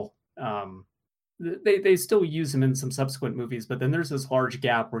while, they still use him in some subsequent movies, but then there's this large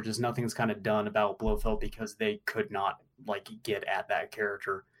gap where just nothing's kind of done about Blofeld because they could not like get at that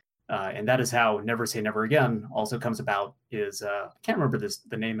character. And that is how Never Say Never Again also comes about. Is I can't remember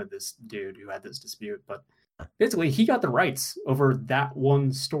the name of this dude who had this dispute, but basically he got the rights over that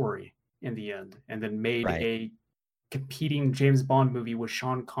one story in the end, and then made a competing James Bond movie with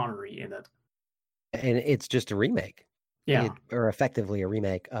Sean Connery in it. And it's just a remake. Or effectively a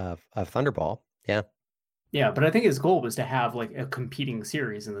remake of Thunderball. Yeah, but I think his goal was to have like a competing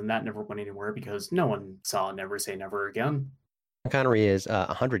series, and then that never went anywhere because no one saw Never Say Never Again. Connery is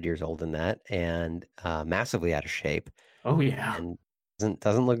 100 years old in that, and massively out of shape. Oh yeah, and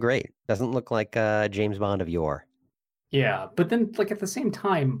doesn't look great. Doesn't look like James Bond of yore. Yeah, but then like at the same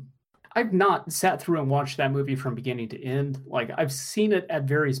time, I've not sat through and watched that movie from beginning to end. Like, I've seen it at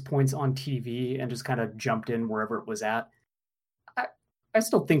various points on TV and just kind of jumped in wherever it was at. I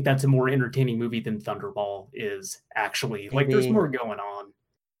still think that's a more entertaining movie than Thunderball is, actually. Like, there's Maybe. more going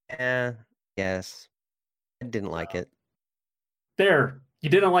on. Yes. I didn't like it. There. You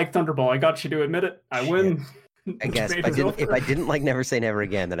didn't like Thunderball. I got you to admit it. I win. I guess if I didn't like Never Say Never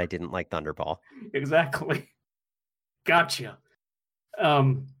Again, then I didn't like Thunderball. Exactly. Gotcha.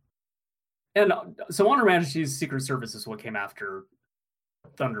 And so Honor Majesty's Secret Service is what came after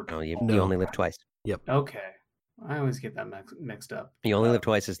Thunderball. No, you Only Live Twice. Yep. Okay. I always get that mixed up. You Only Live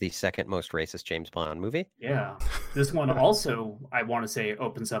Twice is the second most racist James Bond movie. Yeah. This one also, I want to say,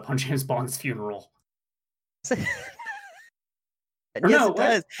 opens up on James Bond's funeral. Yes, it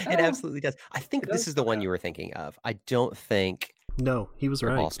does. It absolutely does. I think this is the one you were thinking of. I don't think. No, he was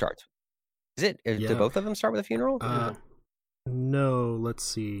right. All starts. Is it? Yeah. Do both of them start with a funeral? No. Let's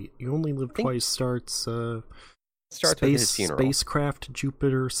see. You Only Live Twice starts. Starts with his funeral. Spacecraft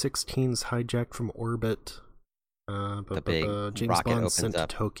Jupiter 16's hijacked from orbit. The big James rocket Bond opens sent up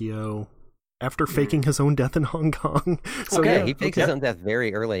to Tokyo after faking his own death in Hong Kong. So okay, yeah, he fakes his own death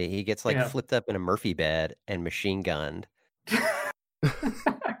very early. He gets flipped up in a Murphy bed and machine gunned.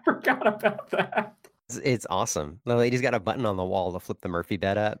 I forgot about that. It's awesome. The lady's got a button on the wall to flip the Murphy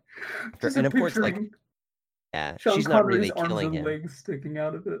bed up. And of course, like, yeah, Sean she's Connery's not really arms killing and him. legs sticking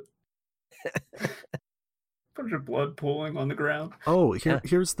out of it. Bunch of blood pooling on the ground. Oh,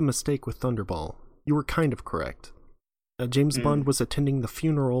 here's the mistake with Thunderball. You were kind of correct. James Bond was attending the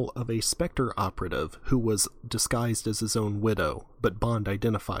funeral of a Spectre operative who was disguised as his own widow, but Bond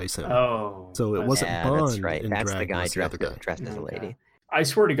identifies him. Oh, so it wasn't Bond. That's right. That's the guy dressed as a lady. I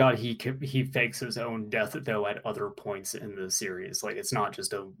swear to God, he fakes his own death though at other points in the series. Like, it's not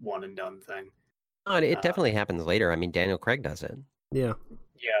just a one and done thing. It definitely happens later. I mean, Daniel Craig does it. Yeah.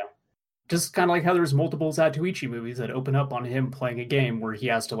 Yeah. Just kind of like how there's multiple Zatoichi movies that open up on him playing a game where he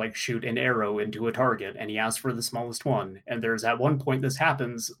has to like shoot an arrow into a target and he asks for the smallest one. And there's at one point this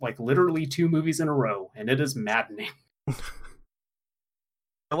happens like literally 2 movies in a row, and it is maddening. You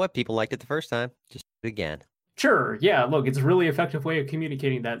know what? People liked it the first time. Just do it again. Sure, yeah, look, it's a really effective way of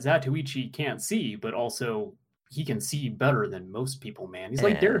communicating that Zatoichi can't see, but also he can see better than most people, man. He's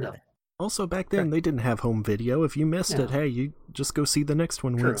like Daredevil. Also, back then, they didn't have home video. If you missed it, hey, you just go see the next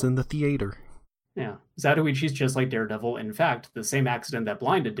one when it's in the theater. Yeah, Zatoichi's just like Daredevil. In fact, the same accident that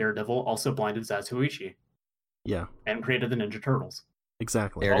blinded Daredevil also blinded Zatoichi. Yeah. And created the Ninja Turtles.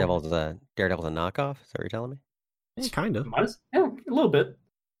 Exactly. Daredevil's a knockoff? Is that what you're telling me? Yeah, kind of. Yeah, a little bit.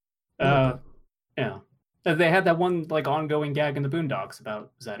 Yeah. They had that one like ongoing gag in the Boondocks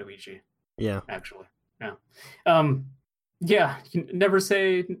about Zatoichi. Yeah. Actually. Yeah. Yeah, never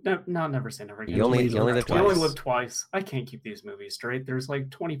say never again. You only live twice. You only live twice. I can't keep these movies straight. There's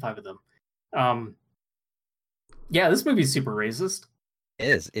like 25 of them. Yeah, this movie's super racist.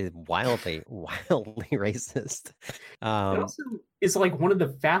 It is wildly racist. It also is like one of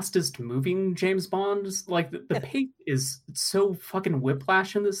the fastest moving James Bonds. Like the pace is so fucking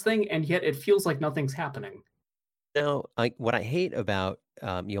whiplash in this thing, and yet it feels like nothing's happening. No, what I hate about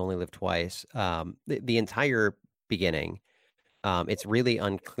You Only Live Twice, the entire beginning, it's really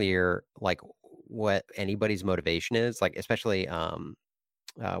unclear like what anybody's motivation is. Like especially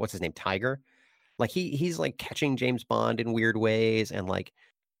what's his name, Tiger. Like he's like catching James Bond in weird ways and like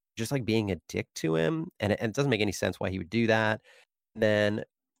just like being a dick to him, and it doesn't make any sense why he would do that. And then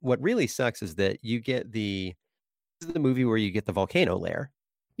what really sucks is that this is the movie where you get the volcano lair,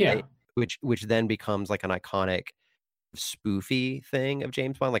 yeah, right? which then becomes like an iconic spoofy thing of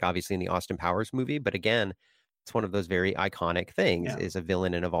James Bond, like obviously in the Austin Powers movie, but again, it's one of those very iconic things is a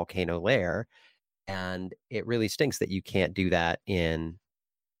villain in a volcano lair, and it really stinks that you can't do that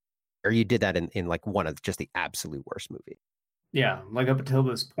or you did that in like one of just the absolute worst movies. Yeah, like up until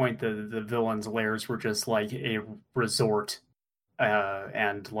this point, the villains' lairs were just like a resort,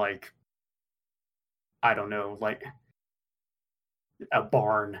 and like I don't know, like a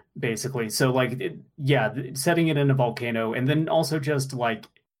barn, basically. So like, setting it in a volcano, and then also just like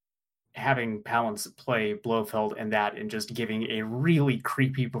having Palance play Blofeld and just giving a really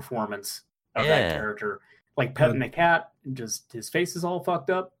creepy performance of that character, like petting the cat, just his face is all fucked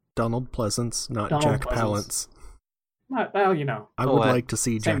up. Donald Pleasance, not Jack Palance. Well, you know. I would like to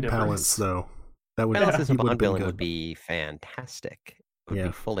see Jack Palance, though. That would Palance as a Bond villain would be fantastic. I would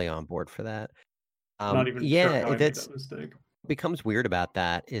be fully on board for that. Not even sure how I made that mistake. What becomes weird about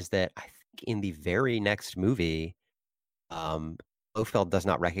that is that I think in the very next movie, Blofeld does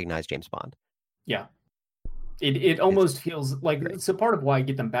not recognize James Bond. Yeah. It almost feels like, so part of why I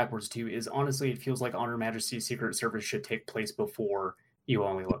get them backwards too is honestly it feels like Honor Majesty's Secret Service should take place before you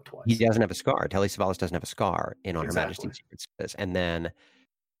only look He twice. doesn't have a scar. Telly Savalas doesn't have a scar in On Her Exactly. Majesty's Secret Service. And then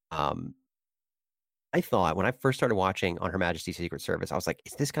I thought when I first started watching On Her Majesty's Secret Service, I was like,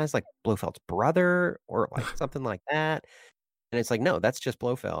 is this guy's like Blofeld's brother or like something like that? And it's like, no, that's just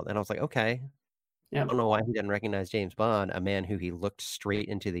Blofeld. And I was like, okay. Yeah. I don't know why he didn't recognize James Bond, a man who he looked straight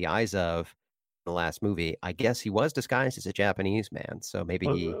into the eyes of in the last movie. I guess he was disguised as a Japanese man, so maybe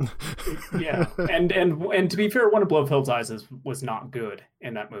he. Yeah, and to be fair, one of Blofeld's eyes was not good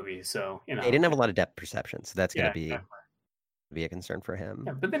in that movie, so They didn't have a lot of depth perception, so that's going to exactly. be a concern for him.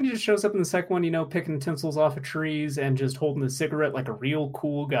 Yeah, but then he just shows up in the second one, picking tinsels off of trees and just holding a cigarette like a real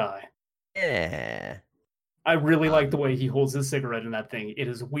cool guy. Yeah. I really like the way he holds his cigarette in that thing. It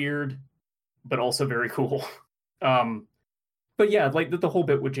is weird, but also very cool. But yeah, like the whole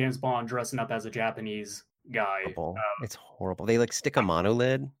bit with James Bond dressing up as a Japanese guy. It's horrible. They like stick a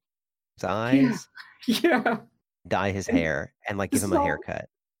monolid his eyes. Yeah. Dye his hair and like give him a haircut.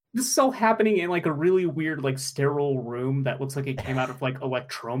 This is all happening in like a really weird, like sterile room that looks like it came out of like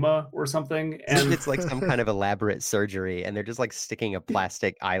Electroma or something. And it's like some kind of elaborate surgery, and they're just like sticking a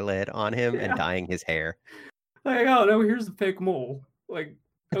plastic eyelid on him and dyeing his hair. Like, oh no, here's the fake mole. Like,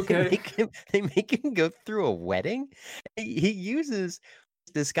 okay. They make him go through a wedding. He uses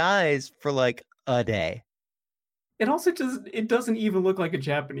disguise for like a day. It also it doesn't even look like a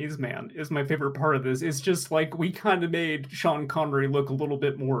Japanese man, is my favorite part of this. It's just like we kind of made Sean Connery look a little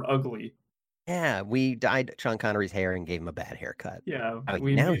bit more ugly. Yeah, we dyed Sean Connery's hair and gave him a bad haircut. Yeah.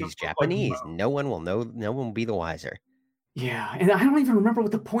 Now he's Japanese. Like, no one will know. No one will be the wiser. Yeah, and I don't even remember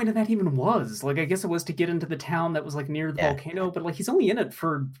what the point of that even was. Like, I guess it was to get into the town that was like near the volcano, but like he's only in it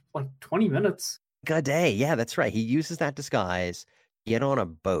for like 20 minutes. A day. Yeah, that's right. He uses that disguise, get on a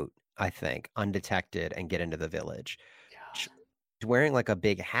boat, I think, undetected, and get into the village. He's wearing like a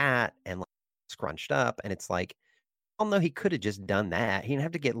big hat and like scrunched up, and it's like, although he could have just done that, he didn't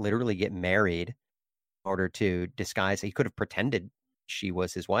have to literally get married in order to disguise. He could have pretended she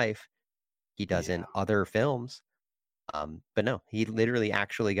was his wife. He does in other films. But no, he literally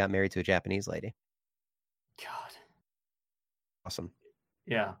actually got married to a Japanese lady. God. Awesome.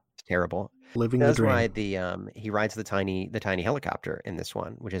 Yeah. It's terrible. Living the dream. Ride he rides the tiny helicopter in this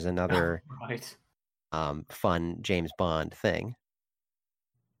one, which is another fun James Bond thing.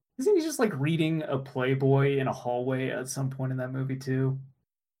 Isn't he just like reading a Playboy in a hallway at some point in that movie too?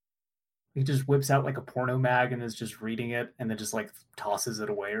 He just whips out like a porno mag and is just reading it and then just like tosses it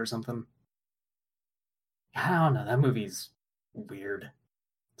away or something. I don't know. That movie's weird.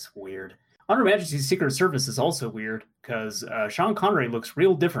 It's weird. On Her Majesty's Secret Service is also weird because Sean Connery looks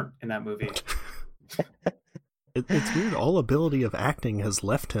real different in that movie. It's weird. All ability of acting has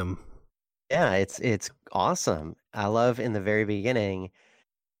left him. Yeah, it's awesome. I love in the very beginning,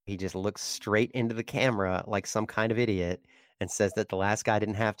 he just looks straight into the camera like some kind of idiot and says that the last guy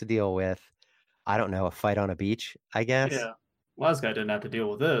didn't have to deal with, I don't know, a fight on a beach, I guess. Yeah. Last guy didn't have to deal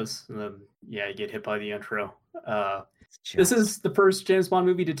with this. And then, you get hit by the intro. This is the first James Bond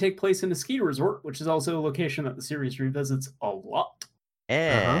movie to take place in a ski resort, which is also a location that the series revisits a lot.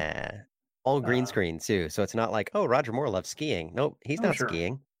 Yeah. All green screen, too. So it's not like, oh, Roger Moore loves skiing. Nope, he's not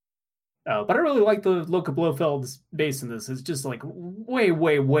skiing. But I really like the look of Blofeld's base in this. It's just like way,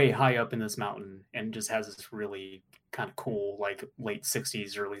 way, way high up in this mountain and just has this really kind of cool, like late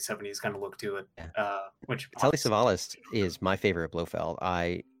 60s, early 70s kind of look to it. Which Telly Savalas is my favorite Blofeld.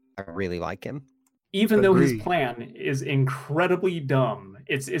 I really like him. Even though his plan is incredibly dumb.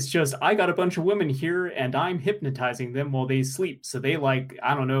 It's just, I got a bunch of women here and I'm hypnotizing them while they sleep. So they like,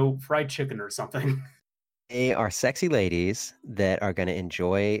 I don't know, fried chicken or something. They are sexy ladies that are going to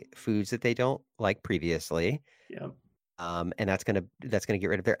enjoy foods that they don't like previously. Yeah. And that's going to get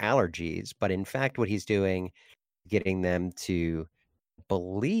rid of their allergies. But in fact, what he's doing, getting them to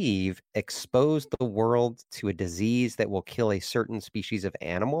expose the world to a disease that will kill a certain species of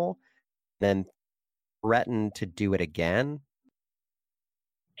animal, then threaten to do it again.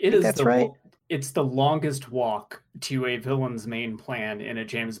 That's right. It's the longest walk to a villain's main plan in a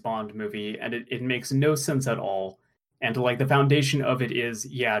James Bond movie, and it makes no sense at all. And like the foundation of it is,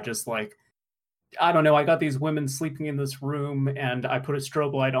 just like, I don't know, I got these women sleeping in this room and I put a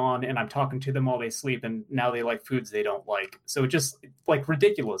strobe light on and I'm talking to them while they sleep and now they like foods they don't like. So it just like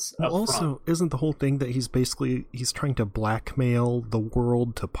ridiculous. Well, also, isn't the whole thing that he's trying to blackmail the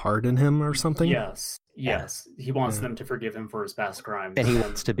world to pardon him or something? Yes. He wants them to forgive him for his past crimes. And he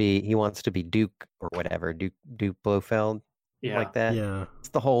wants to be Duke or whatever, Duke Blofeld. Yeah. Like that. Yeah. It's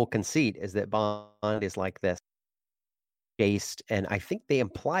the whole conceit is that Bond is like this chaste, and I think they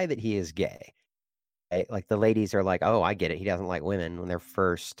imply that he is gay. Right? Like the ladies are like, oh, I get it. He doesn't like women when their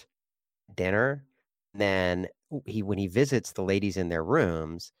first dinner. then when he visits the ladies in their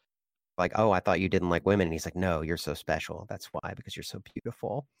rooms, like, oh, I thought you didn't like women. And he's like, no, you're so special. That's why, because you're so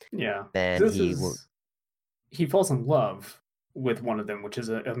beautiful. Yeah. Then he falls in love with one of them, which is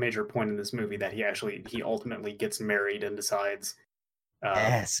a major point in this movie, that he ultimately gets married and decides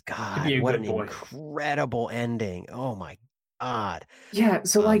yes, to God, be a what good an boy. incredible ending. Oh my God. Yeah,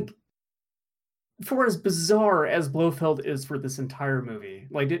 so like, for as bizarre as Blofeld is for this entire movie,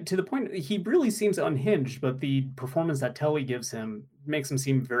 like to the point he really seems unhinged, but the performance that Telly gives him makes him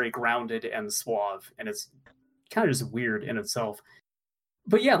seem very grounded and suave, and it's kind of just weird in itself.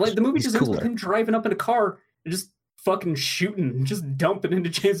 But yeah, like the movie just ends with him driving up in a car and just fucking shooting, just dumping into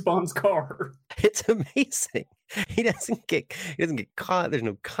James Bond's car. It's amazing. He doesn't get caught. There's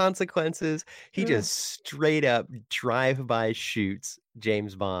no consequences. He just straight up drive-by shoots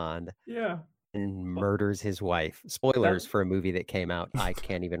James Bond. Yeah. And murders his wife. Spoilers for a movie that came out, I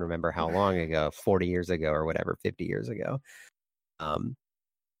can't even remember how long ago, 40 years ago or whatever, 50 years ago.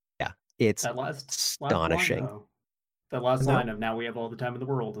 Yeah, it's astonishing. That last line of "now we have all the time in the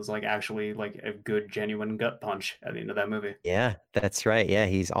world" is like actually like a good, genuine gut punch at the end of that movie. Yeah, that's right. Yeah,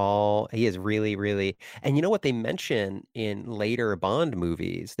 he is really, really, and you know what they mention in later Bond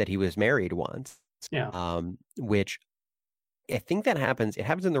movies, that he was married once. Yeah. Which I think that happens. It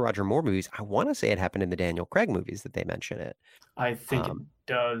happens in the Roger Moore movies. I want to say it happened in the Daniel Craig movies that they mention it. I think it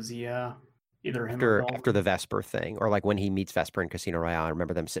does. Yeah. Either him after the Vesper thing, or like when he meets Vesper in Casino Royale. I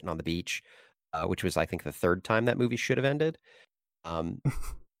remember them sitting on the beach, which was, I think, the third time that movie should have ended.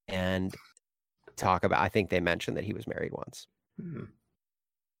 And I think they mentioned that he was married once. Mm-hmm.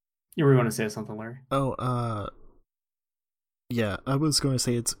 You were going to say something, Larry? Oh, yeah, I was going to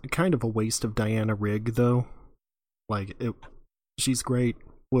say it's kind of a waste of Diana Rigg, though. Like, she's great,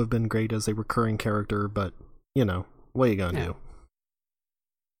 would have been great as a recurring character, but, you know, what are you going to do?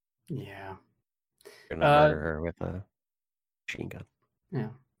 Yeah. You're going to murder her with a machine gun. Yeah.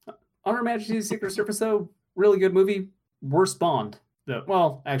 On Her Majesty's Secret Service, though, really good movie. Worst Bond.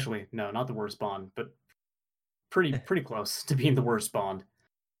 Well, actually, no, not the worst Bond, but pretty close to being the worst Bond.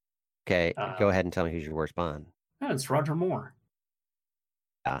 Okay, go ahead and tell me who's your worst Bond. Yeah, it's Roger Moore.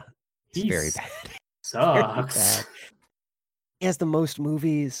 Yeah, he's very bad. Sucks. Very bad. He has the most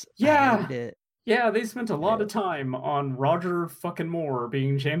movies. Yeah. Yeah, they spent a lot of time on Roger fucking Moore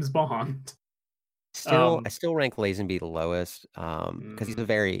being James Bond. I still rank Lazenby the lowest because he's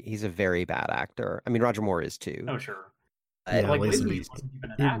a very bad actor. I mean, Roger Moore is too. Oh, sure. Yeah, like Lazenby,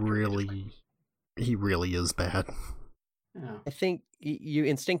 he really is bad. Yeah. I think you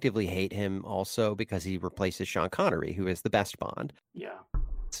instinctively hate him also because he replaces Sean Connery, who is the best Bond. Yeah.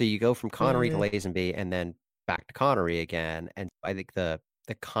 So you go from Connery to Lazenby and then back to Connery again, and I think the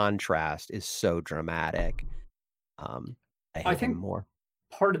contrast is so dramatic. I think more.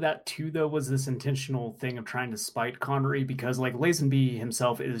 Part of that too, though, was this intentional thing of trying to spite Connery, because like Lazenby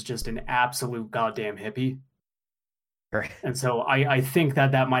himself is just an absolute goddamn hippie. Right. And so I think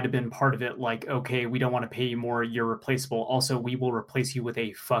that might have been part of it. Like, okay, we don't want to pay you more. You're replaceable. Also, we will replace you with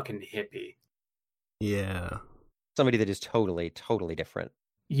a fucking hippie. Yeah. Somebody that is totally, totally different.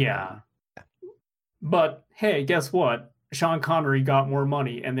 Yeah. But hey, guess what? Sean Connery got more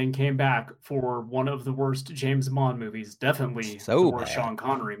money and then came back for one of the worst James Bond movies. Definitely the worst Sean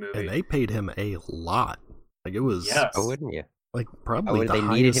Connery movie. And they paid him a lot. Like, it was... Yes. Oh, wouldn't you? Like, probably the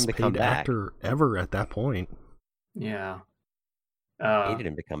highest paid actor ever at that point. Yeah. Needed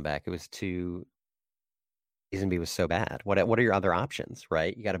him to come back. It was too... Lazenby was so bad. What are your other options,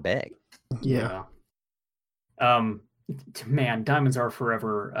 right? You got to beg. Yeah. Man, Diamonds Are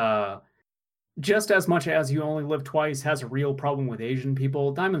Forever. Just as much as You Only Live Twice has a real problem with Asian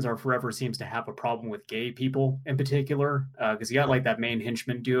people, Diamonds Are Forever seems to have a problem with gay people in particular, because you got like that main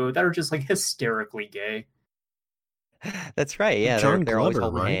henchman duo that are just like hysterically gay. That's right. Yeah, they're always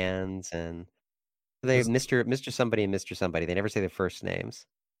holding hands, and they Mr. Somebody and Mr. Somebody. They never say their first names.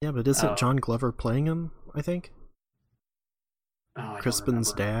 Yeah, but isn't John Glover playing him? I think.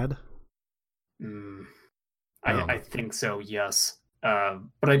 Crispin's dad. I think so. Yes.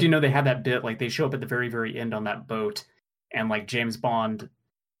 But I do know they had that bit, like they show up at the very, very end on that boat, and like James Bond,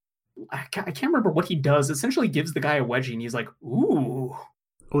 I can't remember what he does. Essentially, gives the guy a wedgie, and he's like, "Ooh."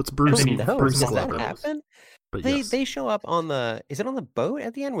 Oh, it's Bruce. Does that happen? But they show up on the. Is it on the boat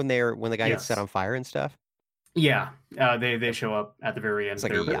at the end when the guy gets set on fire and stuff? Yeah, they show up at the very end. It's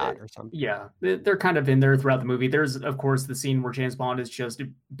like a yacht or something. Yeah, they're kind of in there throughout the movie. There's of course the scene where James Bond is just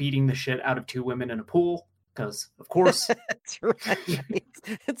beating the shit out of two women in a pool. Because, of course, that's right.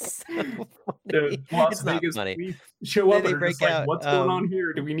 It's so funny. Las Vegas police show up and they're just like, what's going on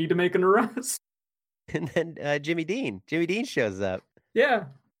here? Do we need to make an arrest? And then Jimmy Dean shows up. Yeah.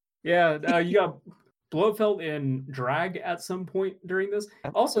 You got Blofeld in drag at some point during this.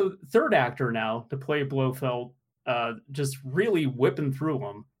 Yep. Also, third actor now to play Blofeld, just really whipping through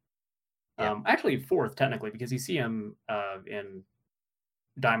him. Yep. Actually, fourth technically, because you see him in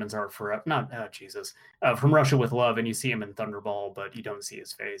Diamonds Are Forever. Not Jesus, From Russia with Love, and you see him in Thunderball, but you don't see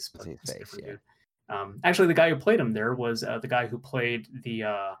his face. But See his it's a face, different yeah. dude. Actually, the guy who played him there was the guy who played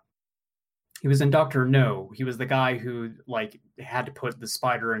the. He was in Doctor No. He was the guy who like had to put the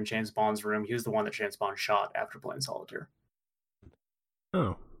spider in James Bond's room. He was the one that James Bond shot after playing Solitaire.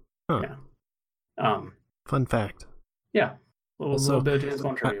 Oh. Huh. Yeah. Fun fact. Yeah. Little bit of James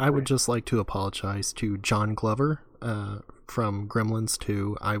Bond trivia I for would you. just like to apologize to John Glover from Gremlins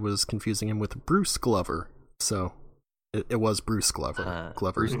 2. I was confusing him with Bruce Glover. So it was Bruce Glover.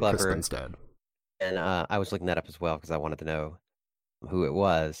 Bruce Glover. Crispin's dad. And I was looking that up as well because I wanted to know who it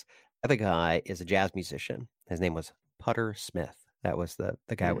was. The other guy is a jazz musician. His name was Putter Smith. That was the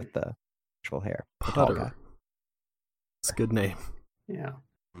guy with the actual hair. The tall guy. Putter. It's a good name. Yeah.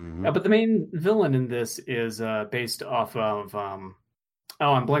 Mhm. But the main villain in this is based off of I'm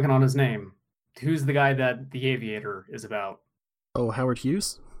blanking on his name. Who's the guy that The Aviator is about? Oh, Howard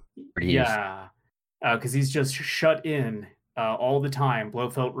Hughes? Hughes. Yeah, because he's just shut in all the time.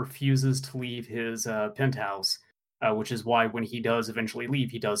 Blofeld refuses to leave his penthouse, which is why when he does eventually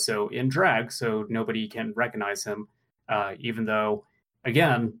leave, he does so in drag, so nobody can recognize him. Even though,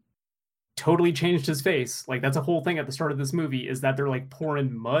 again, totally changed his face. Like that's a whole thing at the start of this movie is that they're like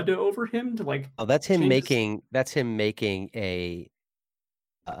pouring mud over him to like. Oh, that's him change making. That's him making a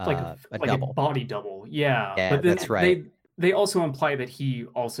a double. a body double. Yeah, Yeah, but then that's right. They also imply that he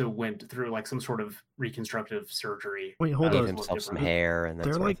also went through like some sort of reconstructive surgery. Wait, hold Gave on. himself some hair and that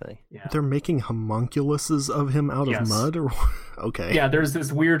They're sort like- of thing. Yeah. They're making homunculuses of him out Yes. of mud? Or okay. Yeah, there's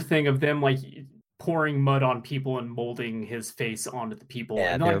this weird thing of them like pouring mud on people and molding his face onto the people.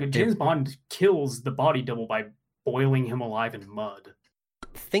 Yeah, and like they're- James Bond kills the body double by boiling him alive in mud.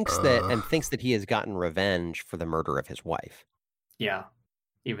 Thinks that he has gotten revenge for the murder of his wife. Yeah,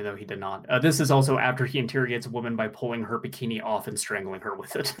 even though he did not. This is also after he interrogates a woman by pulling her bikini off and strangling her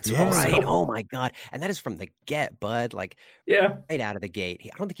with it. It's Yeah. also- Right. Oh my god. And that is from the get, bud. Like Yeah. right out of the gate.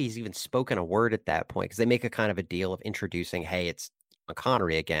 I don't think he's even spoken a word at that point because they make a kind of a deal of introducing, hey, it's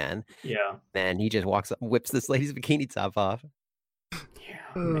Connery again. Yeah. Then he just walks up, whips this lady's bikini top off. Yeah.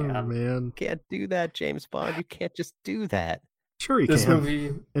 Oh, Man. man. Can't do that, James Bond. You can't just do that. Sure he This can.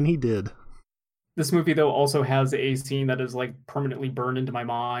 movie. And he did. This movie, though, also has a scene that is like permanently burned into my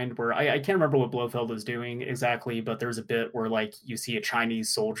mind where I can't remember what Blofeld is doing exactly, but there's a bit where like you see a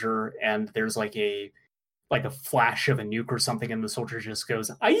Chinese soldier and there's like a flash of a nuke or something, and the soldier just goes,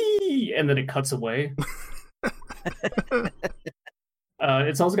 "Aye!" and then it cuts away.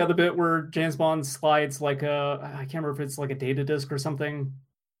 It's also got the bit where James Bond slides like I can't remember if it's like a data disk or something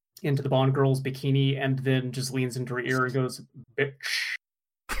into the Bond girl's bikini and then just leans into her ear and goes, "Bitch."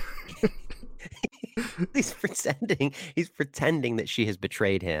 He's pretending that she has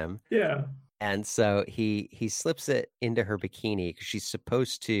betrayed him. Yeah. And so he slips it into her bikini because she's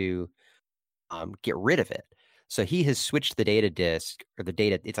supposed to get rid of it. So he has switched the data disk or the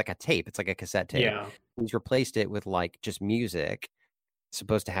data. It's like a tape. It's like a cassette tape. Yeah. He's replaced it with like just music. It's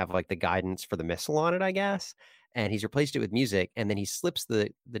supposed to have like the guidance for the missile on it, I guess. And he's replaced it with music. And then he slips the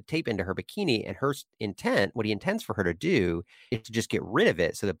tape into her bikini. And her intent, what he intends for her to do, is to just get rid of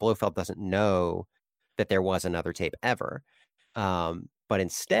it so that Blofeld doesn't know that there was another tape ever. But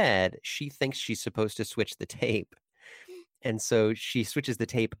instead, she thinks she's supposed to switch the tape. And so she switches the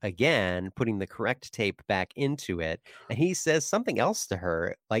tape again, putting the correct tape back into it. And he says something else to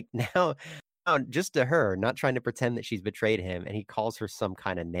her, like now just to her, not trying to pretend that she's betrayed him. And he calls her some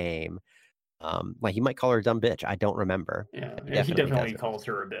kind of name. Like he might call her a dumb bitch. I don't remember. Yeah, But he does definitely it. calls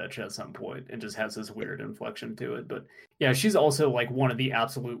her a bitch at some point and just has this weird inflection to it. But yeah, she's also like one of the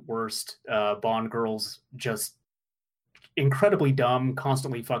absolute worst Bond girls, just incredibly dumb,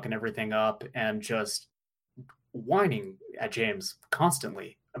 constantly fucking everything up, and just whining at James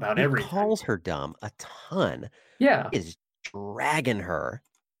constantly about He everything. calls her dumb a ton. Yeah, He is dragging her.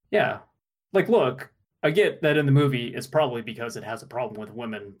 yeah. Like, look, I get that in the movie it's probably because it has a problem with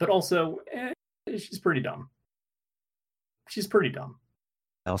women, but also she's pretty dumb. She's pretty dumb.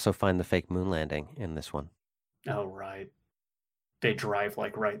 I also find the fake moon landing in this one. Oh, right. They drive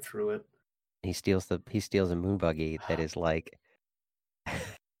like right through it. He steals a moon buggy that is like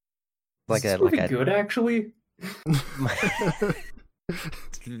Is this movie good, actually?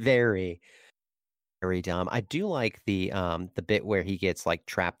 It's very, very dumb. I do like the bit where he gets like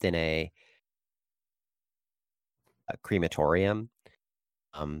trapped in a crematorium.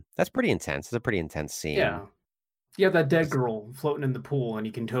 That's pretty intense. It's a pretty intense scene. Yeah. Yeah, that dead girl floating in the pool, and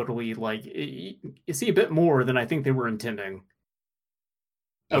you can totally like you see a bit more than I think they were intending.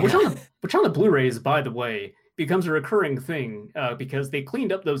 Which Yeah. on the Blu-rays, by the way, becomes a recurring thing because they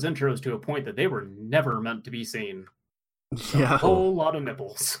cleaned up those intros to a point that they were never meant to be seen. A Yeah. whole lot of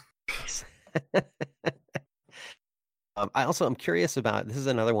nipples. I'm curious about, this is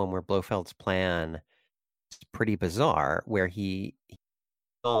another one where Blofeld's plan is pretty bizarre, where he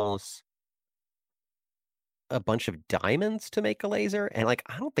sells a bunch of diamonds to make a laser, and like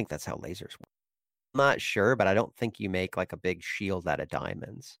I don't think that's how lasers work. I'm not sure, but I don't think you make like a big shield out of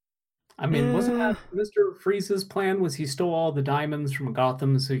diamonds. I mean, wasn't that Mr. Freeze's plan? Was he stole all the diamonds from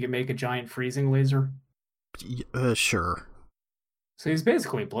Gotham so he could make a giant freezing laser? Sure. So he's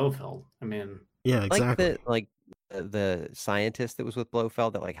basically Blofeld. I mean, Yeah, exactly. Like the scientist that was with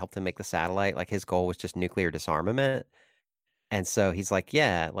Blofeld that like helped him make the satellite, like his goal was just nuclear disarmament. And so he's like,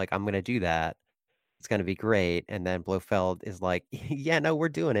 yeah, like I'm gonna do that. It's gonna be great. And then Blofeld is like, yeah, no, we're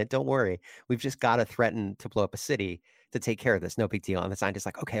doing it. Don't worry. We've just got to threaten to blow up a city to take care of this. No big deal. And the scientist's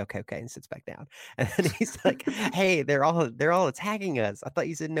like, okay, and sits back down. And then he's like, hey, they're all attacking us. I thought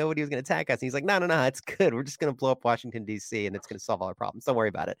you said nobody was gonna attack us. And he's like, no, it's good. We're just gonna blow up Washington, D.C. and it's gonna solve all our problems. Don't worry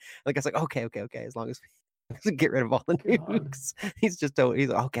about it. Like I was like, okay. As long as we get rid of all the nukes. He's like,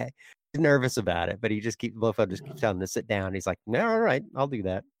 okay. He's nervous about it, but Blofeld just keeps telling him to sit down. He's like, no, all right, I'll do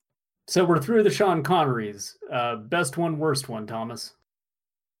that. so we're through the Sean Connerys. Best one, worst one, Thomas.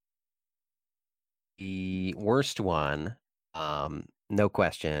 The worst one, no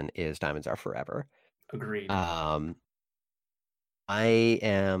question, is Diamonds Are Forever. Agreed. I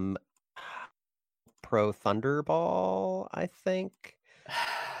am pro Thunderball, I think.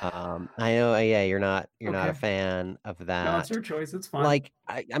 I know, yeah, you're not a fan of that. No, it's your choice. It's fine. Like,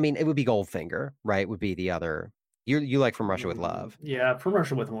 I mean, it would be Goldfinger, right? Would be the other. You like From Russia with Love? Yeah, From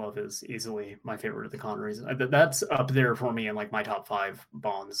Russia with Love is easily my favorite of the Connerys. That's up there for me in like my top 5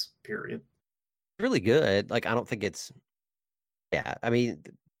 Bonds. Period. Really good. Like, I don't think it's. Yeah, I mean,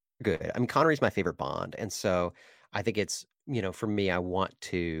 good. I mean, Connery's my favorite Bond, and so I think it's, for me, I want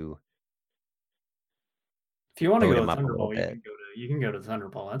to. If you want to go to Thunderball, you can go to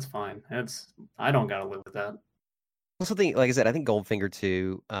Thunderball. That's fine. I don't gotta live with that. Also, think, like I said, I think Goldfinger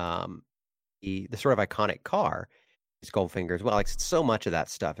too. The sort of iconic car is Goldfinger as well. Like so much of that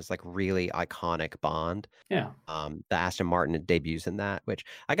stuff is like really iconic Bond. Yeah. The Aston Martin debuts in that, which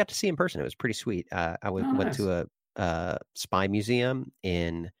I got to see in person. It was pretty sweet. I went to a spy museum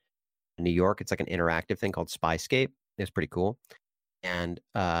in New York. It's like an interactive thing called Spyscape. It's pretty cool. And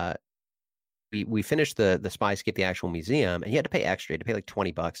we finished the Spyscape, the actual museum, and you had to pay extra. You had to pay like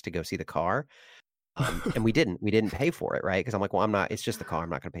 $20 to go see the car. And we didn't pay for it, right? Because I'm like, well, it's just the car. I'm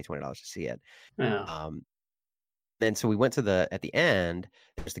not going to pay $20 to see it. Yeah. Then so we went to at the end,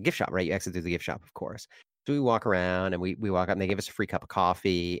 there's the gift shop, right? You exit through the gift shop, of course. So we walk around and we walk up and they give us a free cup of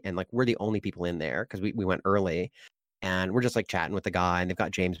coffee. And like, we're the only people in there because we went early and we're just like chatting with the guy and they've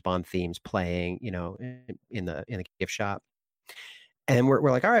got James Bond themes playing, in the gift shop. And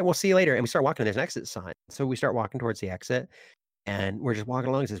we're like, all right, we'll see you later. And we start walking and there's an exit sign. So we start walking towards the exit and we're just walking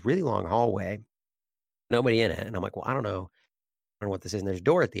along. It's this really long hallway, nobody in it. And I'm like, well, I don't know what this is. And there's a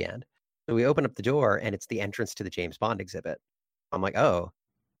door at the end. So we open up the door and it's the entrance to the James Bond exhibit. I'm like, oh,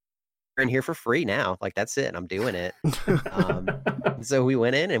 we're in here for free now. Like, that's it. I'm doing it. So we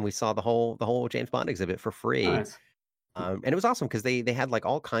went in and we saw the whole James Bond exhibit for free. Nice. And it was awesome because they had like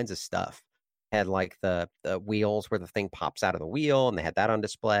all kinds of stuff. Had like the wheels where the thing pops out of the wheel, and they had that on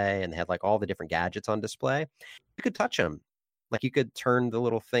display, and they had like all the different gadgets on display. You could touch them. Like you could turn the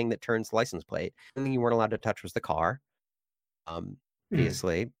little thing that turns the license plate. The thing you weren't allowed to touch was the car.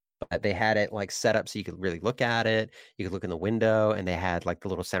 Obviously. But they had it like set up so you could really look at it. You could look in the window, and they had like the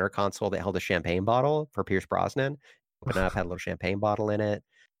little center console that held a champagne bottle for Pierce Brosnan. Open it up, had a little champagne bottle in it.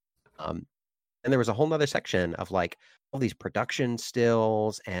 And there was a whole nother section of like all these production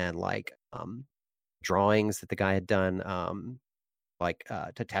stills and like drawings that the guy had done,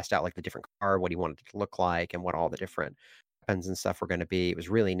 to test out like the different car, what he wanted it to look like, and what all the different weapons and stuff were going to be. It was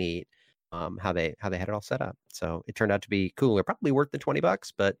really neat how they had it all set up. So it turned out to be cool. Probably worth the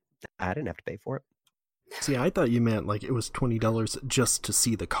 $20, but I didn't have to pay for it. See, I thought you meant like it was $20 just to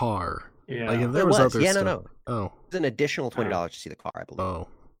see the car. Yeah, like if there was other stuff. No. Oh, it was an additional $20 to see the car, I believe. Oh,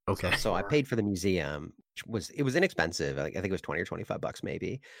 okay. So I paid for the museum, which was inexpensive. I think it was $20 or $25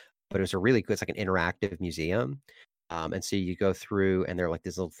 maybe, but it was a really good. It's like an interactive museum, and so you go through, and there are like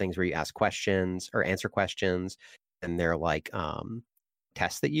these little things where you ask questions or answer questions, and they're like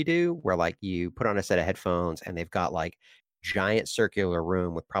tests that you do, where like you put on a set of headphones, and they've got like giant circular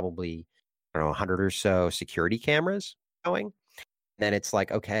room with probably 100 or so security cameras going. And then it's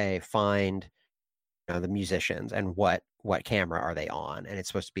like, okay, find the musicians and what camera are they on, and it's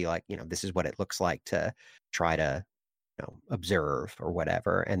supposed to be like, this is what it looks like to try to observe or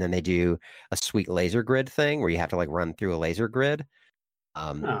whatever. And then they do a sweet laser grid thing where you have to like run through a laser grid.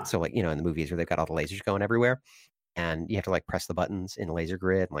 So like, in the movies where they've got all the lasers going everywhere, and you have to like press the buttons in a laser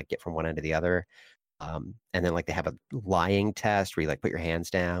grid and like get from one end to the other. And then like they have a lying test where you like put your hands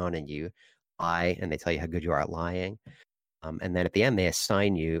down and you lie, and they tell you how good you are at lying. And then at the end they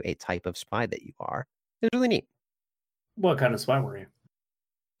assign you a type of spy that you are. It's really neat. What kind of spy were you?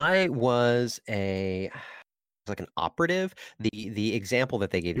 I was like an operative. The example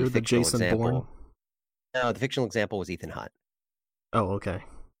that they gave you, You're the fictional Jason example. Bourne? No, the fictional example was Ethan Hunt. Oh, okay.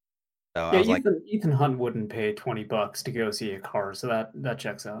 So yeah, Ethan Hunt wouldn't pay $20 to go see a car, so that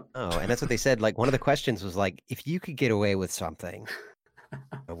checks out. Oh, and that's what they said. Like one of the questions was like, if you could get away with something,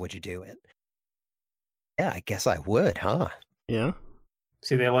 would you do it? Yeah, I guess I would, huh? Yeah.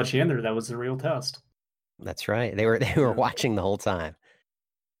 See, they let you in there. That was the real test. That's right. They were watching the whole time.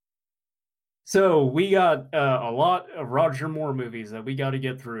 So we got a lot of Roger Moore movies that we got to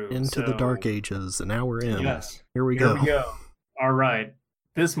get through. Into the Dark Ages, an hour in. Yes. Here we go. All right.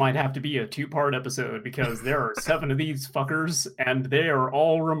 This might have to be a 2-part episode because there are 7 of these fuckers, and they are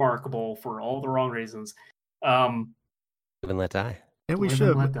all remarkable for all the wrong reasons. Live and Let Die. And we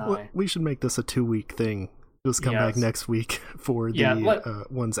should make this a 2-week thing. Just come back next week for the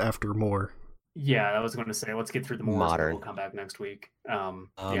ones after Moore. Yeah, I was going to say, let's get through the Modern. We'll come back next week.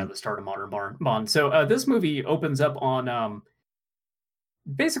 The start of Modern Bond. So this movie opens up on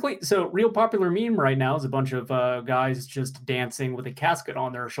basically, so real popular meme right now is a bunch of guys just dancing with a casket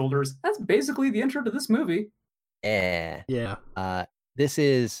on their shoulders. That's basically the intro to this movie. Yeah. This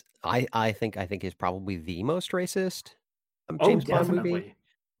is, I think is probably the most racist James Bond movie.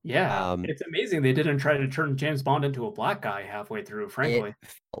 Yeah, it's amazing they didn't try to turn James Bond into a black guy halfway through, frankly. It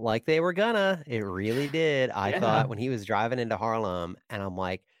felt like they were gonna. It really did. I thought when he was driving into Harlem, and I'm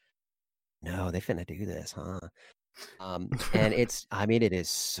like, no, they finna do this, huh? And it is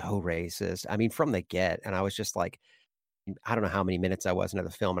so racist. I mean, from the get, and I was just like, I don't know how many minutes I was into the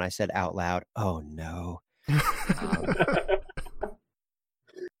film, and I said out loud, oh no.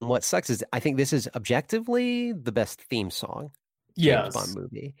 What sucks is I think this is objectively the best theme song. James Bond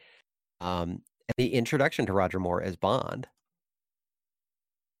movie. And the introduction to Roger Moore as Bond.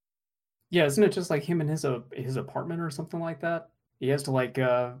 Yeah, isn't it just like him in his apartment or something like that? He has to like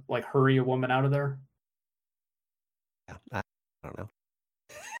hurry a woman out of there. Yeah, I don't know.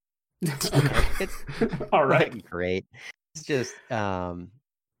 Okay. It's all right. Great. It's just the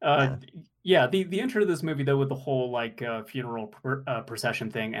intro to this movie though, with the whole like funeral procession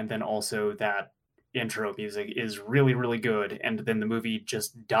thing, and then also that intro music is really, really good, and then the movie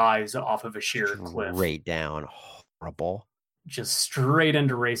just dives off of a sheer cliff. Straight down. Horrible. Just straight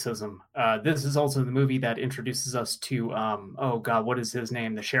into racism. This is also the movie that introduces us to oh god, what is his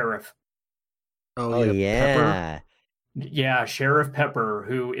name? The sheriff. Oh yeah. Pepper. Yeah, Sheriff Pepper,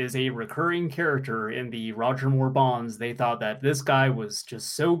 who is a recurring character in the Roger Moore Bonds. They thought that this guy was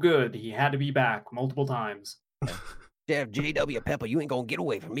just so good, he had to be back multiple times. J.W. Pepper, you ain't gonna get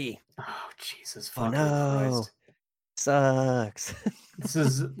away from me. Oh, Jesus fucking Christ. Sucks.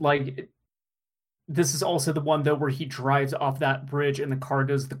 This is also the one, though, where he drives off that bridge and the car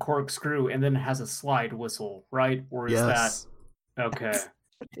does the corkscrew and then has a slide whistle, right? Or is that... Okay.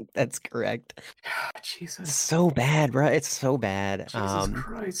 I think that's correct. Jesus. So bad, bro. It's so bad. Jesus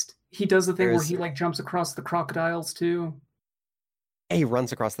Christ. He does the thing where he, like, jumps across the crocodiles, too. He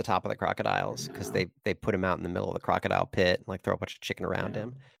runs across the top of the crocodiles because they put him out in the middle of the crocodile pit and like throw a bunch of chicken around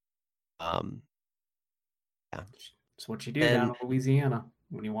him. It's what you do down in Louisiana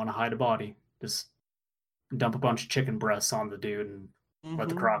when you want to hide a body. Just dump a bunch of chicken breasts on the dude and let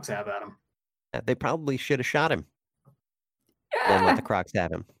the crocs have at him. They probably should have shot him. Then let the crocs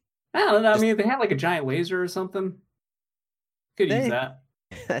have him. I don't know. I mean, if they had like a giant laser or something, could use that.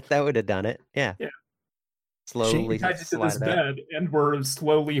 That would have done it. Yeah. Slowly tied you to this bed, and we're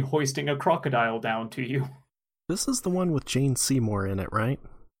slowly hoisting a crocodile down to you. This is the one with Jane Seymour in it, right?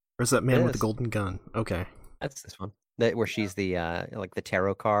 Or is that Man with the Golden Gun? Okay, that's this one. Where she's the like the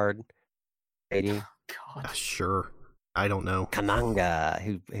tarot card lady. God, sure. I don't know. Kananga,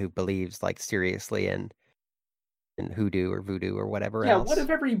 who believes like seriously in hoodoo or voodoo or whatever else. What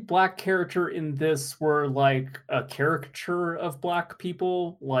if every black character in this were like a caricature of black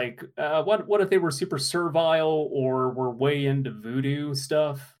people? Like, what if they were super servile or were way into voodoo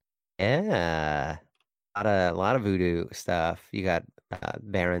stuff? Yeah, a lot of voodoo stuff. You got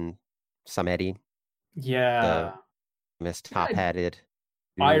Baron Samedi. Yeah, Miss top-hatted.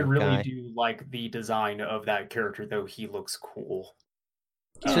 I really do like the design of that character, though. He looks cool.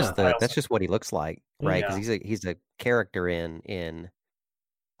 It's just I also- that's just what he looks like, right? Because Yeah. he's a character in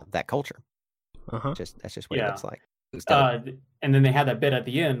that culture. Uh-huh. That's just what he Yeah. looks like. It was dope. And then they had that bit at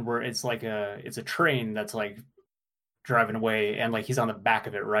the end where it's like it's a train that's like driving away, and like he's on the back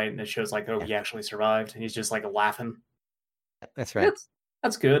of it, right? And it shows like, oh, Yeah. he actually survived, and he's just like laughing. That's right.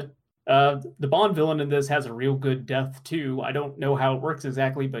 That's good. The Bond villain in this has a real good death too. I don't know how it works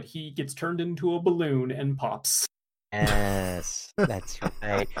exactly, but he gets turned into a balloon and pops. Yes, that's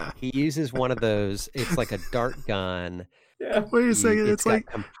right. He uses one of those. It's like a dart gun. Yeah. Wait a second, It's it's got like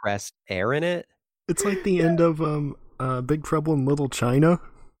compressed air in it. it's like the end of Big Trouble in Little China.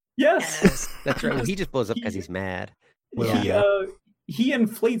 Yes. That's right. Well, he just blows up because He- he's mad. Well, Yeah. He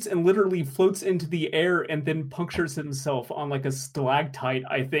inflates and literally floats into the air and then punctures himself on like a stalactite,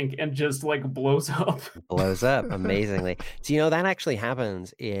 I think, and just like blows up. Blows up amazingly. So that actually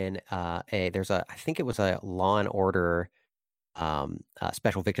happens in I think it was a Law and Order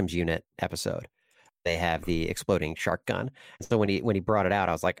Special Victims Unit episode. They have the exploding shark gun. And so when he brought it out,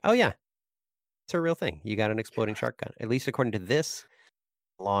 I was like, oh yeah, it's a real thing. You got an exploding shark gun, at least according to this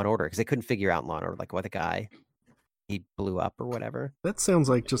Law and Order, because they couldn't figure out in Law and Order like what the guy he blew up or whatever. That sounds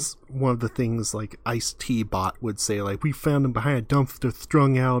like just one of the things like Ice-T Bot would say, like, we found him behind a dumpster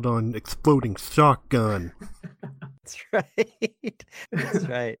strung out on exploding shotgun. That's right. That's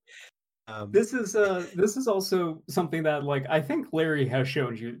right. This is also something that like I think Larry has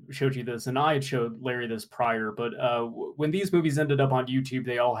showed you this, and I had showed Larry this prior. But when these movies ended up on YouTube,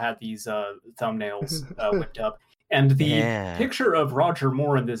 they all had these thumbnails whipped up, and the picture of Roger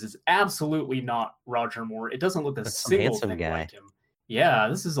Moore in this is absolutely not Roger Moore. It doesn't look a That's some single handsome thing guy. like him. Yeah,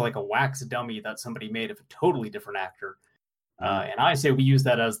 this is like a wax dummy that somebody made of a totally different actor. And I say we use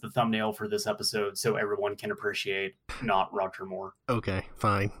that as the thumbnail for this episode so everyone can appreciate not Roger Moore. Okay,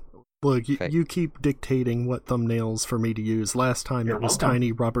 fine. Look, you keep dictating what thumbnails for me to use. Last time You're it was welcome.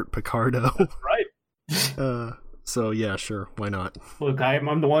 Tiny Robert Picardo. Right. So yeah, sure, why not? Look,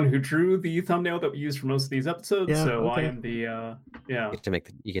 I'm the one who drew the thumbnail that we use for most of these episodes, Yeah, so okay. I am the You get to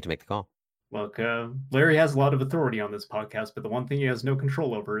make the call. Look, Larry has a lot of authority on this podcast, but the one thing he has no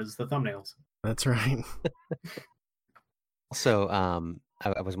control over is the thumbnails. That's right. Also,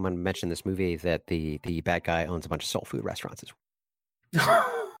 I was going to mention this movie that the bad guy owns a bunch of soul food restaurants.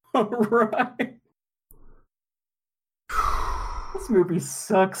 Right. This movie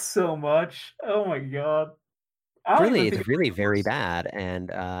sucks so much. Oh my god. It's really very bad, and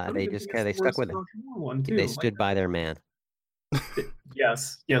they stuck with it. They stood by their man.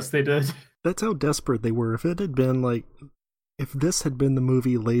 Yes, they did. That's how desperate they were. If it had been like, if this had been the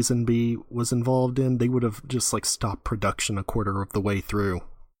movie Lazenby was involved in, they would have just like stopped production a quarter of the way through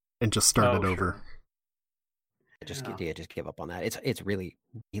and just started over. Just give up on that. It's really,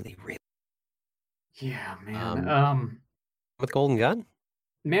 really, really. Yeah, man. With Golden Gun?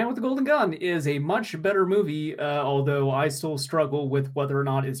 Man with the Golden Gun is a much better movie, although I still struggle with whether or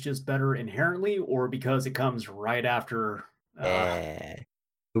not it's just better inherently or because it comes right after. I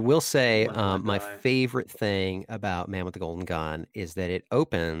will say my favorite thing about Man with the Golden Gun is that it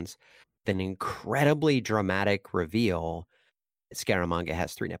opens with an incredibly dramatic reveal that Scaramanga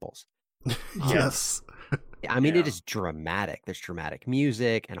has 3 nipples. Yes. I mean, it is dramatic. There's dramatic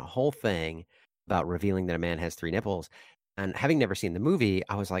music and a whole thing about revealing that a man has 3 nipples. And having never seen the movie,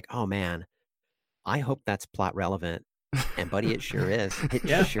 I was like, oh man, I hope that's plot relevant. And buddy, it sure is.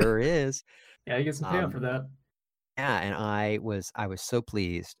 It sure is. Yeah, you get some payoff for that. Yeah, and I was so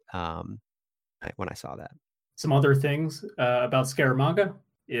pleased when I saw that. Some other things about Scaramanga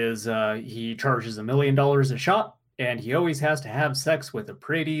is he charges $1 million a shot, and he always has to have sex with a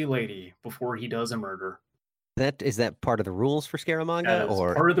pretty lady before he does a murder. Is that part of the rules for Scaramanga,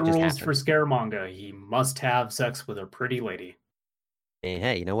 or part of the rules for Scaramanga? He must have sex with a pretty lady. And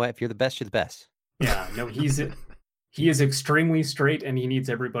hey, you know what? If you're the best, you're the best. Yeah, no, he is extremely straight, and he needs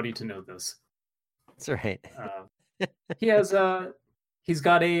everybody to know this. That's right. He's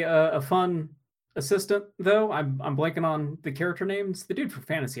got a fun assistant though. I'm blanking on the character names. The dude from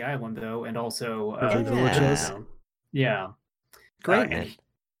Fantasy Island though, and also Great man.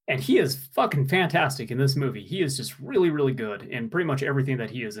 And he is fucking fantastic in this movie. He is just really, really good in pretty much everything that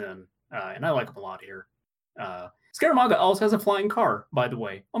he is in. And I like him a lot here. Scaramanga also has a flying car, by the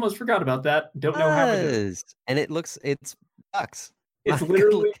way. Almost forgot about that. Don't know how it is. And it's bucks. It's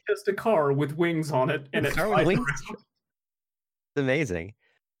literally just a car with wings on it. And it's wings. It's amazing.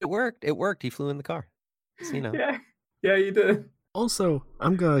 It worked. He flew in the car. So, Yeah, you did. Also,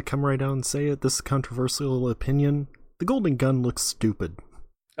 I'm going to come right out and say it. This is a controversial opinion. The Golden Gun looks stupid.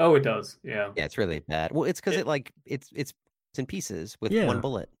 Oh, it does. Yeah. Yeah, it's really bad. Well, it's because it's in pieces with one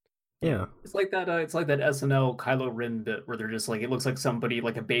bullet. Yeah. It's like that. It's like that SNL Kylo Ren bit where they're just like, it looks like somebody,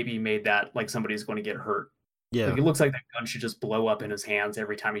 like a baby, made that. Like somebody's going to get hurt. Yeah. Like it looks like that gun should just blow up in his hands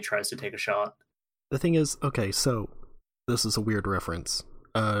every time he tries to take a shot. The thing is, okay, so this is a weird reference.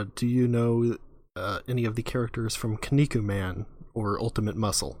 Do you know any of the characters from Kinnikuman or Ultimate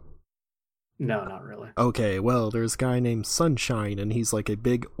Muscle? No, not really. Okay, well, there's a guy named Sunshine, and he's like a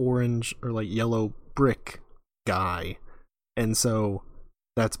big orange or like yellow brick guy. And so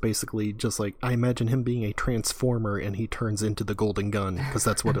that's basically just like, I imagine him being a transformer and he turns into the golden gun, because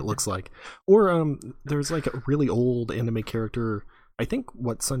that's what it looks like. Or there's like a really old anime character, I think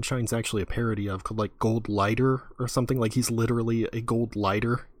what Sunshine's actually a parody of, called like Gold Lighter or something. Like he's literally a gold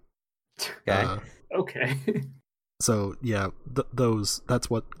lighter. Okay. Okay. So yeah, that's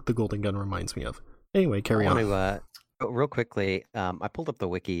what the golden gun reminds me of. Anyway, carry on. Real quickly, I pulled up the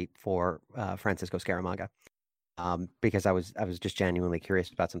wiki for Francisco Scaramanga because I was just genuinely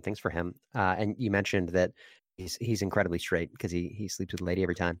curious about some things for him. And you mentioned that he's incredibly straight because he sleeps with a lady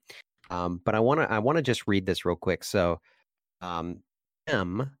every time. But I wanna just read this real quick. So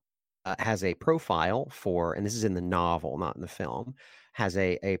M has a profile for, and this is in the novel, not in the film, has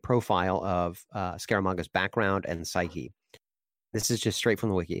a profile of Scaramanga's background and psyche. This is just straight from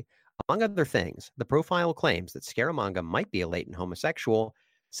the wiki. Among other things, the profile claims that Scaramanga might be a latent homosexual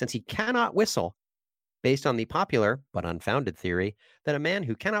since he cannot whistle, based on the popular but unfounded theory that a man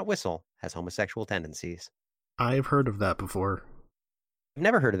who cannot whistle has homosexual tendencies. I've heard of that before. I've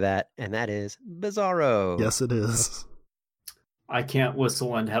never heard of that, and that is bizarro. Yes, it is. I can't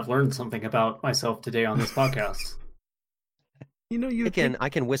whistle and have learned something about myself today on this podcast. You know, I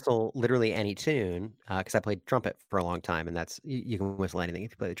can whistle literally any tune because I played trumpet for a long time, and that's you can whistle anything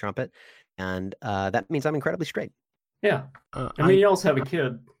if you play the trumpet, and that means I'm incredibly straight. Yeah, I mean, you also have a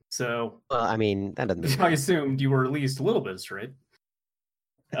kid, so well, I mean that doesn't. I assumed you were at least a little bit straight.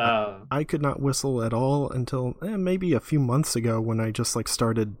 I could not whistle at all until maybe a few months ago when I just like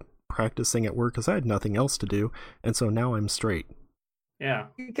started practicing at work because I had nothing else to do, and so now I'm straight. Yeah,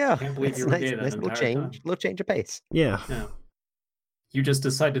 there you go. I can't believe you were gay that nice little change, little change of pace. Yeah. You just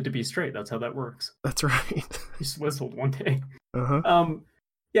decided to be straight. That's how that works. That's right. You just whistled one day. Uh-huh.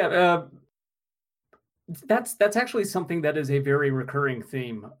 That's actually something that is a very recurring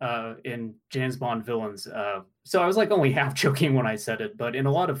theme in James Bond villains. So I was like only half joking when I said it, but in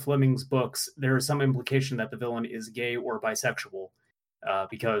a lot of Fleming's books, there is some implication that the villain is gay or bisexual,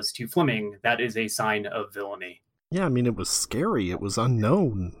 because to Fleming, that is a sign of villainy. Yeah, I mean, it was scary. It was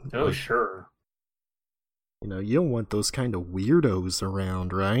unknown. Oh, like, sure. You know, you don't want those kind of weirdos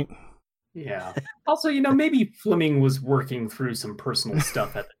around, right? Yeah. Also, you know, maybe Fleming was working through some personal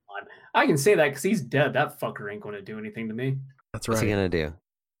stuff at the time. I can say that because he's dead. That fucker ain't going to do anything to me. That's right. What's he going to do?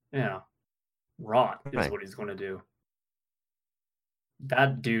 Yeah. Rot is what he's going to do.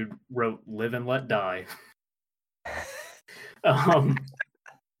 That dude wrote Live and Let Die.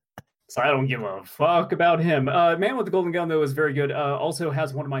 So I don't give a fuck about him. Man with the Golden Gun, though, is very good. Also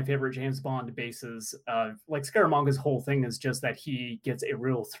has one of my favorite James Bond bases. Like Scaramanga's whole thing is just that he gets a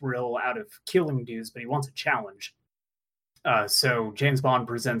real thrill out of killing dudes, but he wants a challenge. So James Bond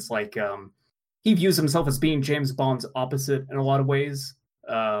presents like he views himself as being James Bond's opposite in a lot of ways.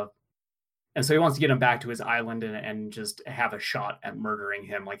 And so he wants to get him back to his island and just have a shot at murdering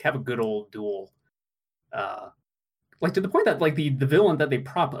him, like have a good old duel. Like to the point that like the villain that they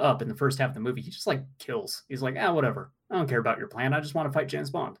prop up in the first half of the movie, he just like kills. He's like, whatever. I don't care about your plan. I just want to fight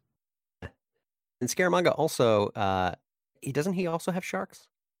James Bond. And Scaramanga also, he also have sharks?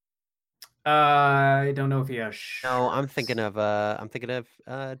 I don't know if he has sharks. No, I'm thinking of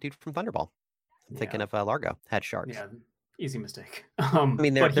dude from Thunderball. I'm thinking of Largo had sharks. Yeah, easy mistake. I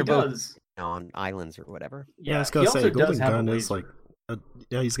mean, they're both on islands or whatever. Yeah, I was gonna say Golden Gun is like.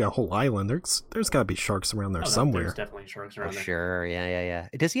 He's got a whole island. There's got to be sharks around there somewhere. There's definitely sharks around there. Sure, yeah.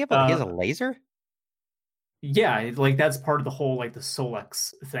 Does he have he has a laser? Yeah, like that's part of the whole like the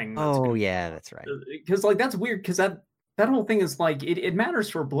Solex thing. That's right. Because like that's weird because that whole thing is like it matters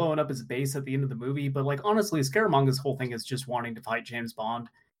for blowing up his base at the end of the movie, but like honestly, Scaramanga's whole thing is just wanting to fight James Bond.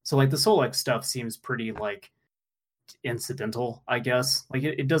 So like the Solex stuff seems pretty like incidental, I guess. Like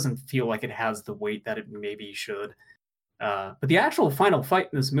it doesn't feel like it has the weight that it maybe should. But the actual final fight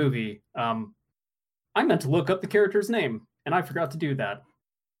in this movie, I meant to look up the character's name, and I forgot to do that.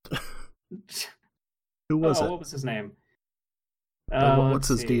 Who was it? What was his name? What's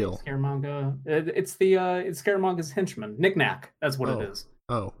his deal? Scaramanga. It's Scaramanga's henchman, Knick-Knack. That's what it is.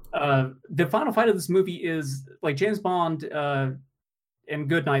 Oh. The final fight of this movie is like James Bond and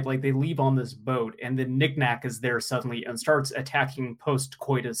Goodnight, like they leave on this boat, and then Knick-Knack is there suddenly and starts attacking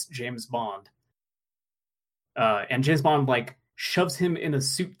post-coitus James Bond. And James Bond like shoves him in a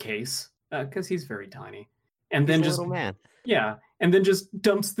suitcase because he's very tiny, and He's then a just little man. and then just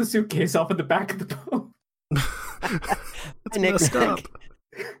dumps the suitcase off at the back of the boat. That's messed up.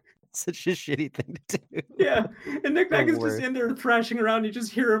 Such a shitty thing to do. Yeah, and Nick Nack is just worst. in there thrashing around. You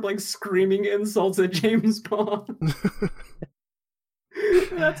just hear him like screaming insults at James Bond.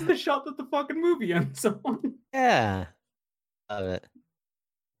 That's the shot that the fucking movie ends on. Yeah. Love it.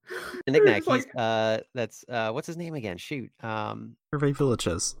 And Nick Nack, It's like- he's that's what's his name again? Shoot. Hervé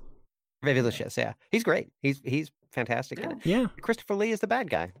Villechaize. Hervé Villechaize, yeah. He's great. He's fantastic in it. Yeah. Christopher Lee is the bad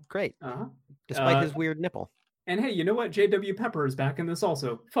guy. Great. Uh-huh. Despite his weird nipple. And hey, you know what? J.W. Pepper is back in this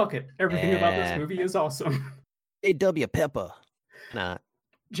also. Fuck it. Everything about this Yeah. movie is awesome. A.W. Pepper. Nah.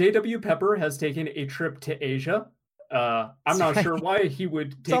 J.W. Pepper has taken a trip to Asia. I'm That's not right. sure why he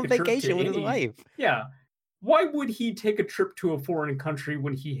would He's take on a trip vacation to with his any- wife. Yeah. Why would he take a trip to a foreign country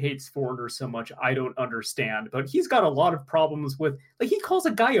when he hates foreigners so much? I don't understand. But he's got a lot of problems with, like, he calls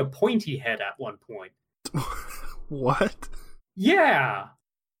a guy a pointy head at one point. What? Yeah.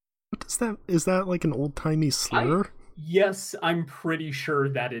 What is that? Is that like an old timey slur? Yes, I'm pretty sure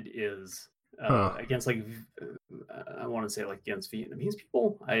that it is. Huh. Against, like, I want to say, like, against Vietnamese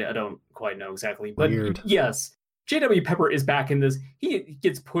people? I don't quite know exactly. But Weird. yes, J.W. Pepper is back in this. He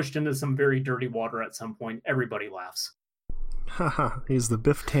gets pushed into some very dirty water at some point. Everybody laughs. Haha, he's the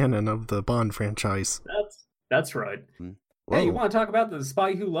Biff Tannen of the Bond franchise. That's right. Mm. Hey, you Whoa. want to talk about The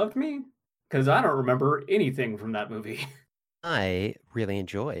Spy Who Loved Me? Because I don't remember anything from that movie. I really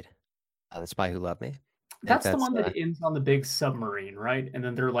enjoyed The Spy Who Loved Me. I think That's the one that ends on the big submarine, right? And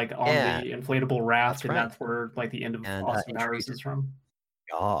then they're like on Yeah. the inflatable raft, That's and right. that's where like the end of And, Austin Powers intrigued. is from.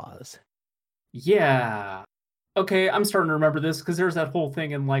 Jaws. Yeah. Okay, I'm starting to remember this because there's that whole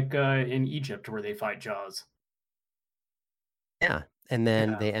thing in like in Egypt where they fight Jaws. Yeah. And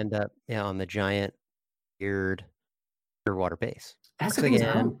then Yeah. they end up on the giant weird underwater base. That's the Looks thing is, like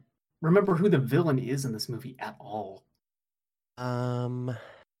I don't remember who the villain is in this movie at all.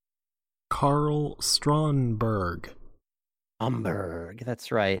 Carl Stromberg. Umberg.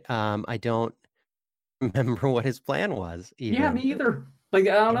 That's right. I don't remember what his plan was. Even. Yeah, me either. Like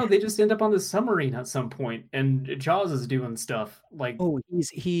I don't know, they just end up on the submarine at some point, and Jaws is doing stuff like Oh,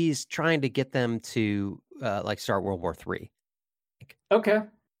 he's trying to get them to like start World War III. okay,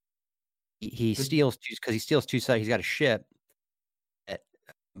 He But- steals because he steals two sides. He's got a ship, that,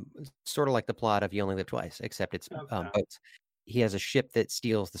 sort of like the plot of You Only Live Twice, except it's Okay. boats. He has a ship that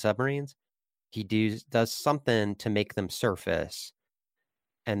steals the submarines. He does something to make them surface,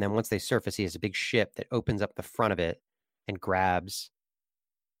 and then once they surface, he has a big ship that opens up the front of it and grabs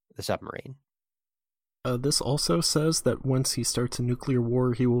the submarine. This also says that once he starts a nuclear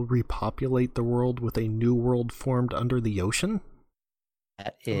war, he will repopulate the world with a new world formed under the ocean?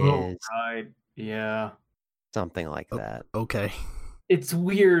 That oh, is right, yeah. something like Oh. that. Okay. It's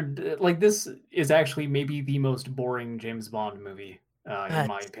weird. Like this is actually maybe the most boring James Bond movie, in my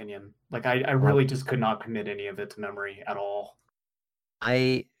What? opinion. Like I really just could not commit any of it to memory at all.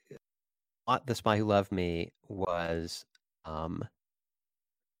 I thought The Spy Who Loved Me was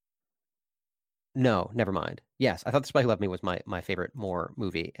no, never mind. Yes, I thought The Spy Who Loved Me was my favorite Moore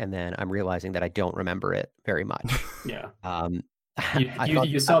movie, and then I'm realizing that I don't remember it very much. Yeah. I You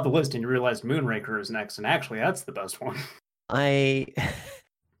thought saw the list and you realized Moonraker is next, and actually that's the best one. I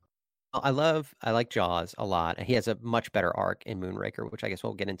like Jaws a lot, and he has a much better arc in Moonraker, which I guess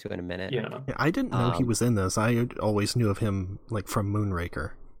we'll get into in a minute. Yeah. Yeah, I didn't know he Um, was in this. I always knew of him like from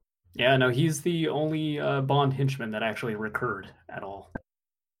Moonraker. Yeah, no, he's the only Bond henchman that actually recurred at all.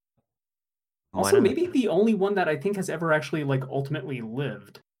 Also, One- maybe the only one that I think has ever actually like ultimately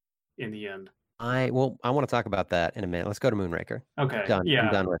lived in the end. I want to talk about that in a minute. Let's go to Moonraker. Okay. Done. Yeah.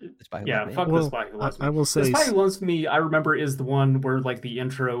 I'm done with The Spy Who Yeah, Loved Me. fuck Well, The Spy Who Loves Me. I will The say, Spy Who Loves Me, I remember, is the one where like the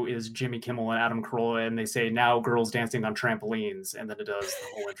intro is Jimmy Kimmel and Adam Carolla, and they say now girls dancing on trampolines, and then it does the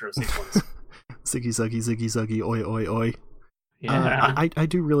whole intro sequence. Ziggy Zuggy Ziggy Zuggy Oi Oi Oi. Yeah. I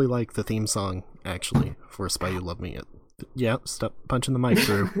do really like the theme song actually for Spy Who Loved Me. Yeah, stop punching the mic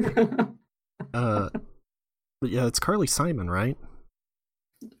through. But yeah, it's Carly Simon, right?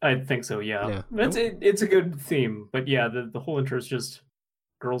 I think so. Yeah. Yeah. It's a good theme, but yeah, the whole intro is just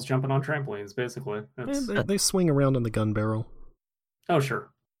girls jumping on trampolines, basically. That's... They swing around on the gun barrel. Oh,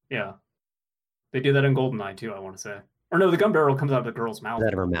 sure. Yeah. They do that in GoldenEye too, I want to say. Or no, the gun barrel comes out of the girl's mouth.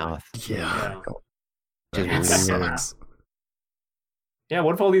 Out of her mouth. Yeah. Which That is Yeah. weird. sucks. Yeah,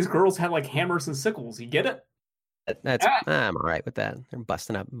 what if all these girls had like hammers and sickles? You get it? That's Ah. I'm all right with that. They're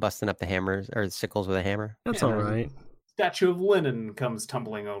busting up the hammers or the sickles with a hammer. That's Yeah. all right. Statue of Lenin comes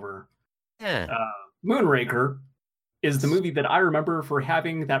tumbling over. Yeah. Moonraker is the movie that I remember for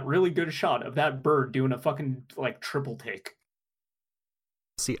having that really good shot of that bird doing a fucking like triple take.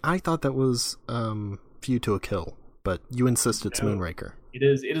 See, I thought that was View to a Kill, but you insist it's No. Moonraker. It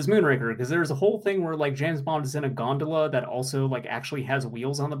is Moonraker, because there's a whole thing where like James Bond is in a gondola that also like actually has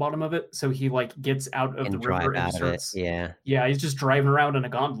wheels on the bottom of it, so he like gets out of And the drive river and out of it. starts. Yeah. Yeah, he's just driving around in a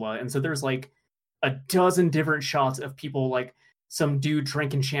gondola, and so there's like a dozen different shots of people, like some dude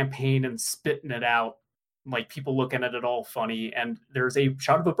drinking champagne and spitting it out, like people looking at it all funny, and there's a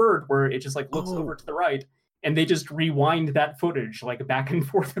shot of a bird where it just like looks over to the right, and they just rewind that footage like back and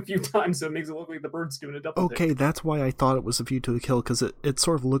forth a few times, so it makes it look like the bird's doing a double take. Okay, that's why I thought it was A View to a Kill, because it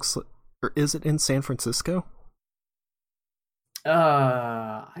sort of looks like, or is it in San Francisco?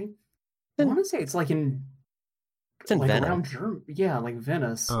 I want to say it's like in like Venice. around Germany. Yeah, like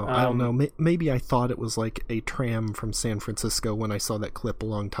Venice. Oh, I don't know. Maybe I thought it was like a tram from San Francisco when I saw that clip a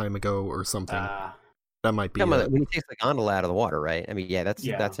long time ago or something. That might be when he takes the gondola out of the water, right? I mean,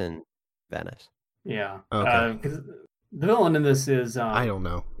 that's in Venice. Yeah. Okay. Because the villain in this is I don't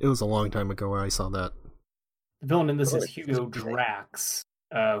know. It was a long time ago I saw that. The villain in this is Hugo Drax,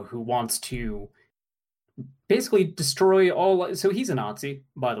 who wants to basically destroy all. So he's a Nazi,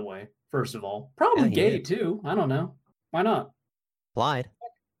 by the way. First of all, probably gay too. I don't know. Why not? Lied.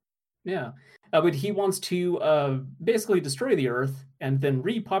 Yeah. But he wants to basically destroy the Earth and then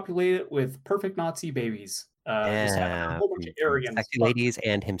repopulate it with perfect Nazi babies. Just having a whole bunch of Aryans. Sexy ladies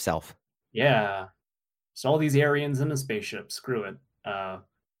and himself. Yeah. Just all these Aryans in a spaceship. Screw it.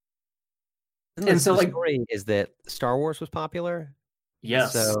 And so, the story is that Star Wars was popular.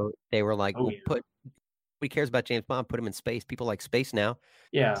 Yes. So they were like, nobody cares about James Bond. Put him in space. People like space now.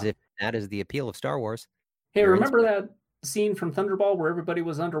 Yeah. As if that is the appeal of Star Wars. Hey, remember that scene from Thunderball where everybody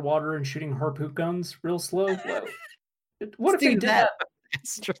was underwater and shooting harpoon guns real slow? What if they did that?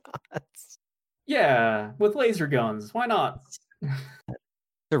 Astronauts. Yeah, with laser guns. Why not? It's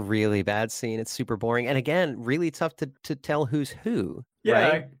a really bad scene. It's super boring. And again, really tough to tell who's who.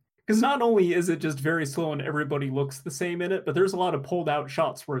 Yeah, because not only is it just very slow and everybody looks the same in it, but there's a lot of pulled out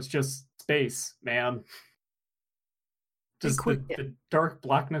shots where it's just space, man. Just the dark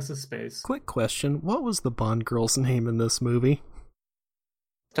blackness of space. Quick question. What was the Bond girl's name in this movie?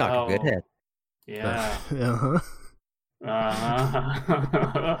 Dr. Goodhead. Yeah.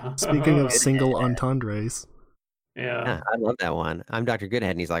 Uh-huh. Speaking of single entendres. Yeah. I love that one. I'm Dr.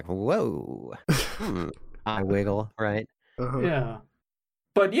 Goodhead, and he's like, whoa. I wiggle, right? Uh-huh. Yeah.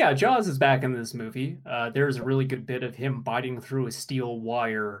 But yeah, Jaws is back in this movie. There's a really good bit of him biting through a steel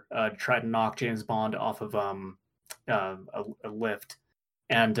wire to try to knock James Bond off of a lift.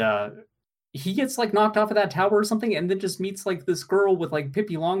 And he gets like knocked off of that tower or something, and then just meets like this girl with like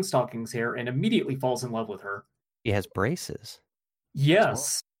Pippi Longstocking's hair and immediately falls in love with her. He has braces.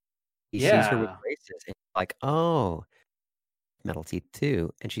 Yes. He sees her with braces and like, oh, metal teeth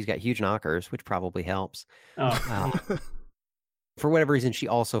too. And she's got huge knockers, which probably helps. For whatever reason, she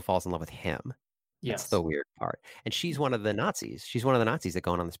also falls in love with him. Yes. That's the weird part. And she's one of the Nazis. She's one of the Nazis that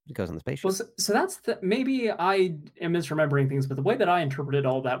goes on the spaceship. Well, so that's maybe I am misremembering things, but the way that I interpreted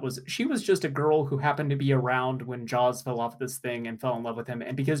all that was she was just a girl who happened to be around when Jaws fell off this thing and fell in love with him.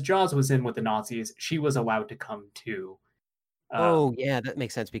 And because Jaws was in with the Nazis, she was allowed to come too. Yeah, that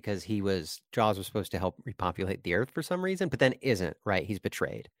makes sense because Jaws was supposed to help repopulate the Earth for some reason, but then isn't, right? He's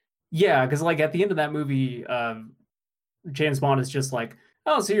betrayed. Yeah, because like at the end of that movie, James Bond is just like,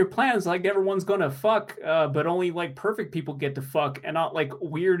 oh, so your plan is like everyone's gonna fuck, but only like perfect people get to fuck, and not like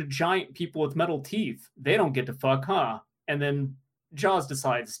weird giant people with metal teeth. They don't get to fuck, huh? And then Jaws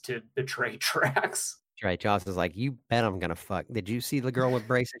decides to betray Drax. That's right. Jaws is like, you bet I'm gonna fuck. Did you see the girl with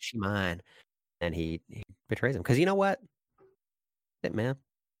braces? She mine. And he betrays him because you know what? It man.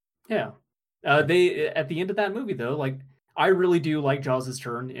 Yeah. They at the end of that movie though, like I really do like Jaws'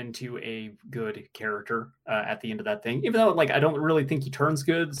 turn into a good character at the end of that thing. Even though like I don't really think he turns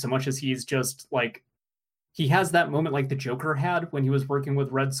good so much as he's just like he has that moment like the Joker had when he was working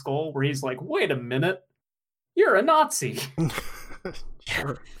with Red Skull where he's like, wait a minute, you're a Nazi.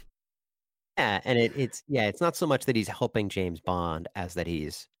 Sure. Yeah, and it's not so much that he's helping James Bond as that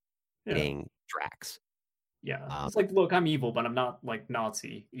he's hitting Drax. Yeah, it's like, look, I'm evil, but I'm not like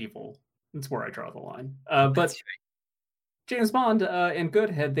Nazi evil. That's where I draw the line. But James Bond and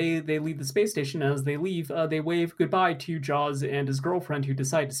Goodhead, they leave the space station. As they leave, they wave goodbye to Jaws and his girlfriend who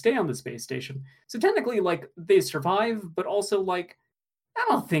decide to stay on the space station. So technically, like, they survive, but also, like, I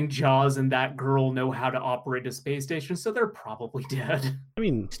don't think Jaws and that girl know how to operate a space station, so they're probably dead. I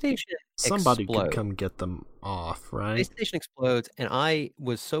mean, somebody could come get them off, right? Space station explodes, and I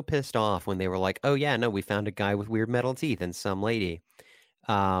was so pissed off when they were like, oh yeah, no, we found a guy with weird metal teeth and some lady.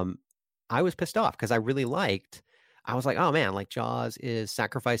 I was pissed off because I was like, oh man, like Jaws is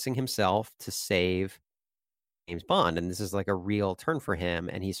sacrificing himself to save James Bond, and this is like a real turn for him,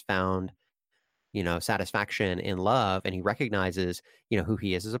 and he's found, satisfaction in love, and he recognizes, who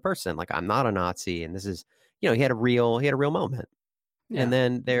he is as a person. Like, I'm not a Nazi, and this is, he had a real moment. Yeah. And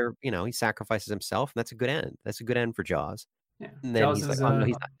then he sacrifices himself, and that's a good end. That's a good end for Jaws. Yeah. And then he's like, oh no,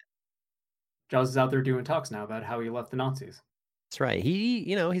 he's not. Jaws is out there doing talks now about how he left the Nazis. That's right.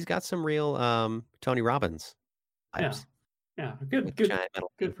 He's got some real Tony Robbins vibes. Yeah.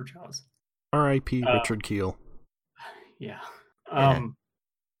 Good for Jaws. R.I.P. Richard Kiel. Yeah.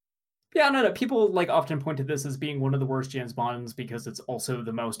 No. People like often point to this as being one of the worst James Bonds because it's also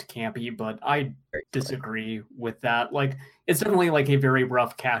the most campy, but I disagree with that. Like, it's definitely like a very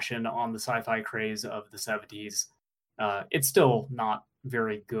rough cash-in on the sci-fi craze of the 70s. It's still not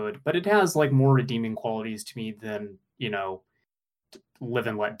very good, but it has like more redeeming qualities to me than, Live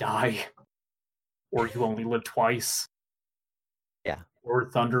and Let Die, or You Only Live Twice. Yeah. Or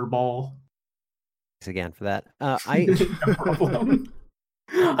Thunderball. Thanks again for that. No problem.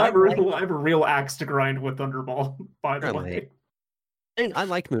 I have a real axe to grind with Thunderball, by the way. I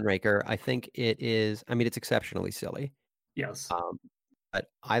like Moonraker. I think it's exceptionally silly. Yes.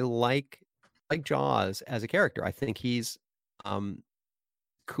 But I like Jaws as a character. I think he's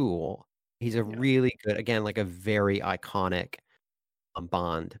cool. He's a really good, again, like a very iconic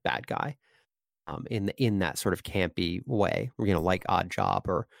Bond bad guy. In that sort of campy way, like Odd Job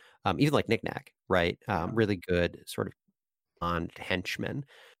or even like Knick Knack, right? Really good sort of Bond henchman.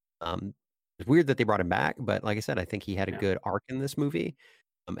 It's weird that they brought him back, but like I said, I think he had a good arc in this movie.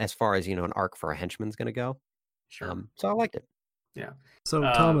 As far as an arc for a henchman's going to go. Sure. So I liked it. Yeah. So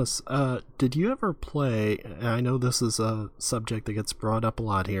Thomas, did you ever play? And I know this is a subject that gets brought up a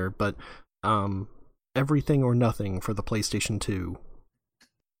lot here, but Everything or Nothing for the PlayStation 2.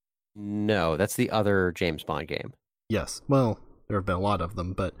 No, that's the other James Bond game. Yes. Well, there have been a lot of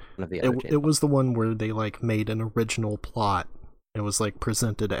them, but it was the one where they like made an original plot. It was like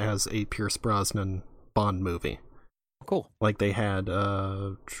presented as a Pierce Brosnan Bond movie. Cool. Like they had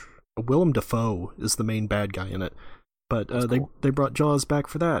Willem Dafoe is the main bad guy in it, but they brought Jaws back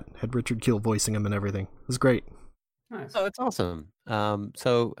for that. Had Richard Kiel voicing him and everything. It was great. Nice. Oh, it's awesome.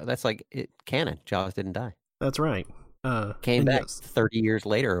 So that's like canon. Jaws didn't die. That's right. Came back 30 years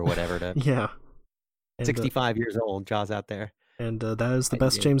later or whatever to yeah. And, 65 years old, Jaws out there. And that is the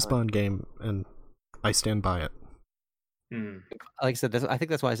best James Bond game, and I stand by it. Like I said, I think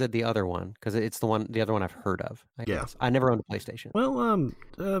that's why I said the other one, because it's the other one I've heard of. I never owned a PlayStation. Well,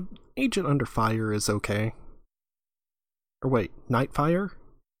 Agent Under Fire is okay. Or wait, Nightfire?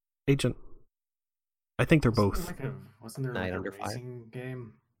 Agent. I think they're both. Wasn't there like a racing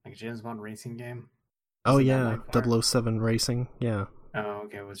game? Like a James Bond racing game? Oh yeah, 007 Racing, yeah. Oh,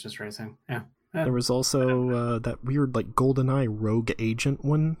 okay, it was just racing, yeah. There was also that weird like GoldenEye Rogue Agent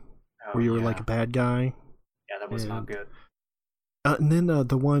one, where you were like a bad guy. Yeah, that was not good. And then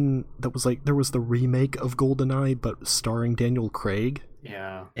the one that was like, there was the remake of GoldenEye, but starring Daniel Craig.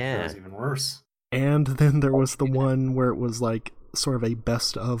 Yeah, that was even worse. And then there was the one where it was like sort of a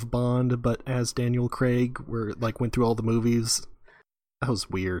best of Bond, but as Daniel Craig, where it like went through all the movies. That was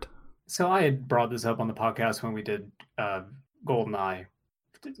weird. So I had brought this up on the podcast when we did GoldenEye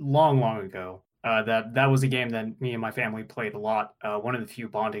long ago. That was a game that me and my family played a lot. One of the few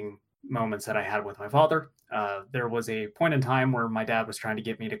bonding moments that I had with my father. There was a point in time where my dad was trying to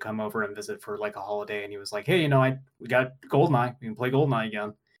get me to come over and visit for like a holiday, and he was like, "Hey, we got GoldenEye. We can play GoldenEye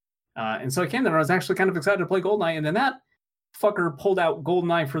again." And so I came there, and I was actually kind of excited to play GoldenEye, and then that fucker pulled out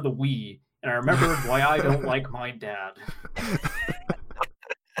GoldenEye for the Wii, and I remembered why I don't like my dad.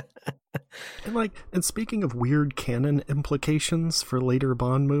 And speaking of weird canon implications for later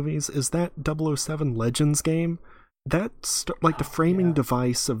Bond movies, is that 007 Legends game? That's like the framing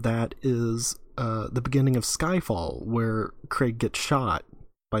device of that is the beginning of Skyfall, where Craig gets shot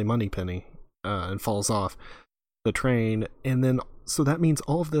by Moneypenny and falls off the train, and then so that means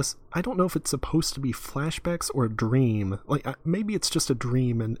all of this, I don't know if it's supposed to be flashbacks or a dream. Like maybe it's just a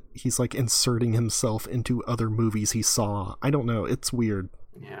dream and he's like inserting himself into other movies he saw. I don't know, it's weird.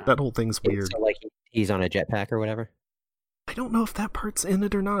 Yeah. That whole thing's weird. So like he's on a jetpack or whatever? I don't know if that part's in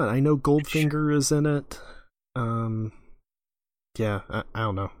it or not. I know Goldfinger is in it. Yeah, I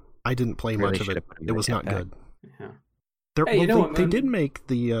don't know. I didn't play much of it. It was not good. Yeah. They did make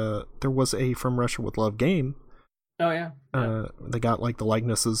the there was a From Russia with Love game. Oh yeah. They got like the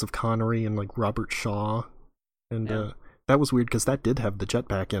likenesses of Connery and like Robert Shaw, and that was weird because that did have the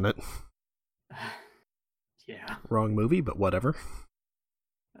jetpack in it. Yeah. Wrong movie, but whatever.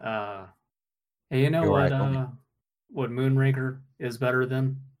 Hey, you know what Moonraker is better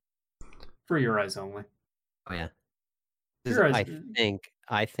than? For Your Eyes Only. Oh yeah. Your Eyes...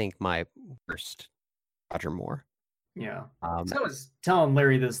 I think my worst Roger Moore. Yeah. So I was telling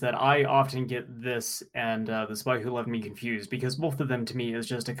Larry that I often get this and The Spy Who Loved Me confused because both of them to me is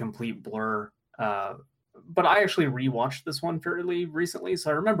just a complete blur. But I actually rewatched this one fairly recently,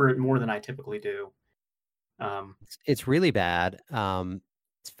 so I remember it more than I typically do. It's really bad.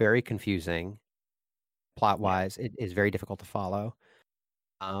 It's very confusing. Plot-wise, it is very difficult to follow.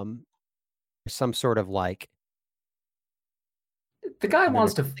 Some sort of like the guy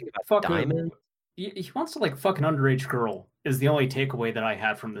wants to fuck Diamond. He wants to like fuck an underage girl. Is the only takeaway that I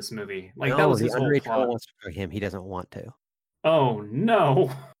had from this movie. Like that No, was the his whole underage plot. girl wants to fuck him. He doesn't want to. Oh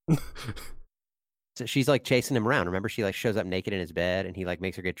no. So she's like chasing him around. Remember, she like shows up naked in his bed, and he like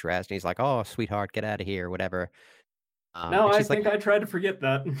makes her get dressed, and he's like, "Oh, sweetheart, get out of here," whatever. No, and I she's like, think I tried to forget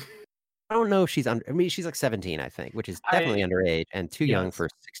that. I don't know if she's under. I mean, she's like 17, I think, which is definitely underage and too young for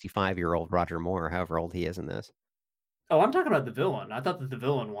 65-year-old Roger Moore, however old he is in this. Oh, I'm talking about the villain. I thought that the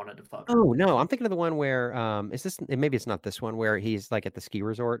villain wanted to fuck her. Oh no, I'm thinking of the one where is this? Maybe it's not this one where he's like at the ski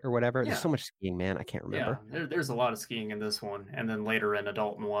resort or whatever. Yeah. There's so much skiing, man. I can't remember. Yeah, there's a lot of skiing in this one, and then later in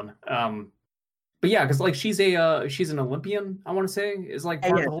Adultin one. But yeah, because like she's an Olympian. I want to say is like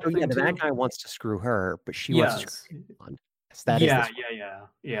part of the whole thing. The bad guy wants to screw her, but she wants to screw him.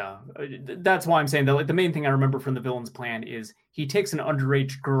 Yeah. That's why I'm saying that. Like the main thing I remember from the villain's plan is he takes an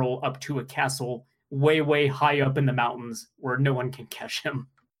underage girl up to a castle way, way high up in the mountains where no one can catch him.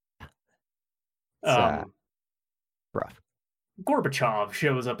 Rough. Gorbachev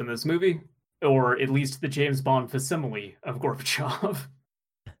shows up in this movie, or at least the James Bond facsimile of Gorbachev.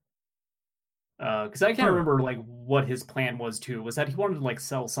 Because I can't remember like what his plan was too. Was that he wanted to like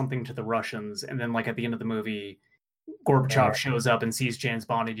sell something to the Russians, and then like at the end of the movie, Gorbachev shows up and sees James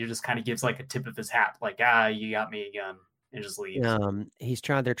Bond, and he just kind of gives like a tip of his hat, like you got me again, and just leaves.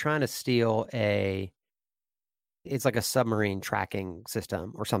 They're trying to steal it's like a submarine tracking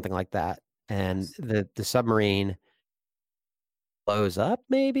system or something like that, and the submarine blows up.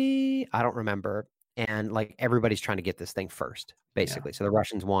 Maybe I don't remember, and like everybody's trying to get this thing first, basically. So the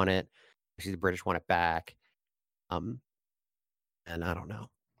Russians want it. The British want it back. And I don't know.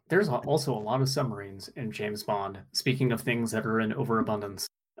 There's also a lot of submarines in James Bond. Speaking of things that are in overabundance,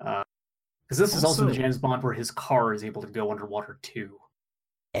 because this is also the James Bond where his car is able to go underwater too.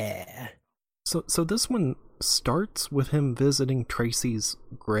 Yeah. So this one starts with him visiting Tracy's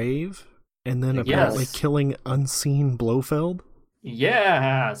grave, and then apparently killing unseen Blofeld.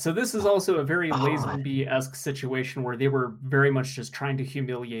 Yeah, so this is also a very Lazenby-esque situation where they were very much just trying to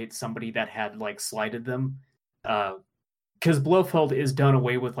humiliate somebody that had like slighted them. Because Blofeld is done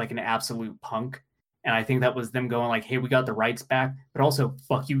away with like an absolute punk. And I think that was them going like, hey, we got the rights back, but also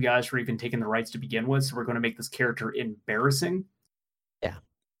fuck you guys for even taking the rights to begin with. So we're going to make this character embarrassing. Yeah.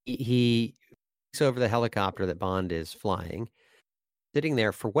 He looks over the helicopter that Bond is flying, sitting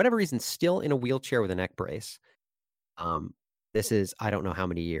there for whatever reason, still in a wheelchair with a neck brace. This is, I don't know how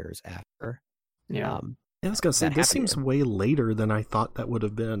many years after. Yeah. I was going to say, this seems way later than I thought that would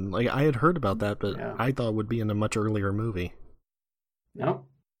have been. Like, I had heard about that, but I thought it would be in a much earlier movie. No.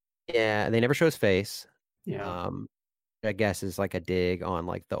 Yeah, they never show his face. Yeah. I guess is like a dig on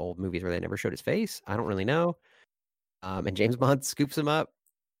like the old movies where they never showed his face. I don't really know. And James Bond scoops him up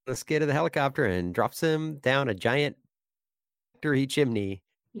the skid of the helicopter and drops him down a giant factory chimney.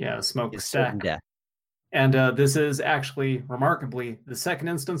 Yeah, smokestack. And this is actually, remarkably, the second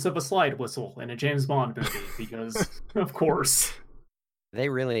instance of a slide whistle in a James Bond movie, because, of course. They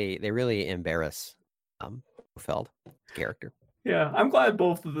really embarrass Blofeld character. Yeah, I'm glad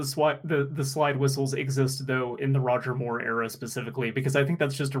both of the slide whistles exist, though, in the Roger Moore era specifically, because I think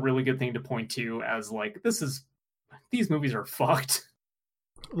that's just a really good thing to point to as, like, these movies are fucked.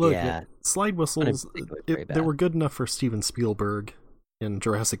 Look, slide whistles, they were good enough for Steven Spielberg in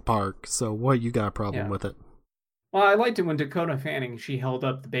Jurassic Park, so what, you got a problem with it? Well, I liked it when Dakota Fanning, she held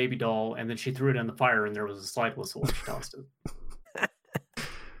up the baby doll and then she threw it in the fire and there was a slide whistle and she tossed it.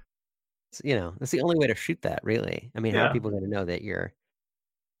 That's the only way to shoot that, really. I mean, how are people going to know that you're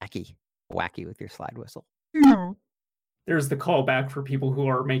wacky with your slide whistle? There's the callback for people who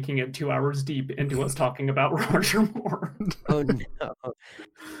are making it 2 hours deep into us talking about Roger Moore. Oh no!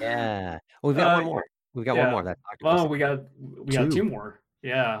 Yeah, we've got one more. We've got one more. That's we got two more.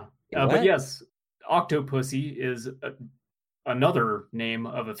 Yeah, but yes, Octopussy is another name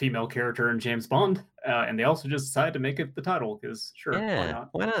of a female character in James Bond, and they also just decided to make it the title because why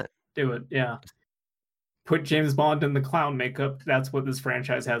not do it? Yeah, put James Bond in the clown makeup. That's what this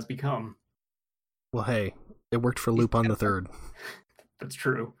franchise has become. Well, hey, it worked for Lupin the Third. That's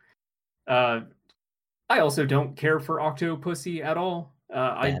true. I also don't care for Octopussy at all.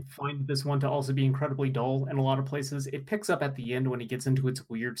 I find this one to also be incredibly dull in a lot of places. It picks up at the end when he gets into its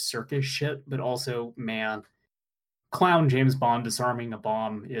weird circus shit, but also, man, clown James Bond disarming a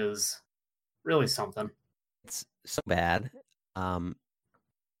bomb is really something. It's so bad. The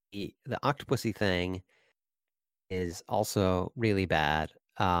Octopussy thing is also really bad.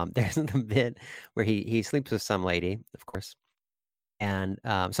 There's the bit where he sleeps with some lady, of course, and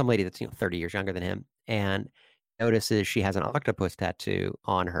some lady that's 30 years younger than him, and notices she has an octopus tattoo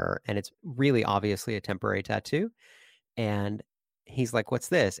on her, and it's really obviously a temporary tattoo. And he's like, "What's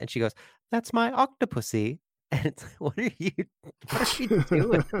this?" And she goes, "That's my Octopussy." And it's like, what are she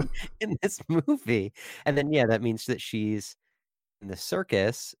doing in this movie? And then that means that she's in the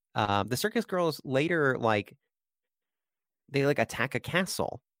circus. The circus girls later they attack a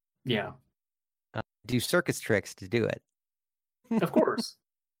castle. Yeah. Do circus tricks to do it. Of course.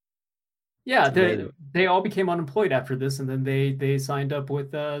 Yeah, they all became unemployed after this, and then they signed up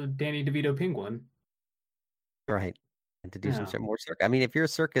with Danny DeVito Penguin. Right. And to do some more circus. I mean, if you're a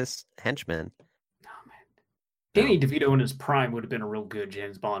circus henchman. Oh, man. Danny DeVito in his prime would have been a real good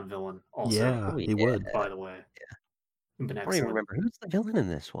James Bond villain. Also. Yeah, he would. By the way. Yeah. I don't even remember who's the villain in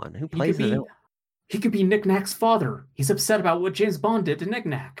this one. Who plays the villain? He could be Nick Nack's father. He's upset about what James Bond did to Nick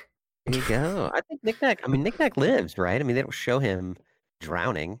Nack. There you go. I think Nick Nack lives, right? I mean, they don't show him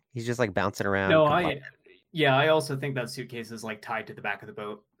drowning. He's just bouncing around. No, I also think that suitcase is tied to the back of the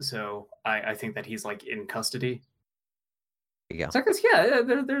boat. So I think that he's in custody. There you go. So I guess,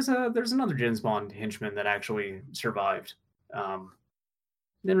 there's another James Bond henchman that actually survived. Didn't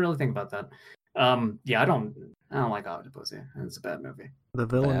really think about that. I don't like Octopussy. It's a bad movie. The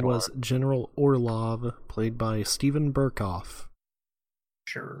villain was General Orlov, played by Steven Berkoff.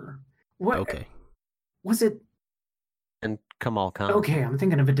 Sure. What? Okay. Was it? And Kamal Khan. Okay, I'm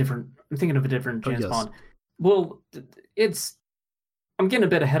thinking of a different James Bond. Well, I'm getting a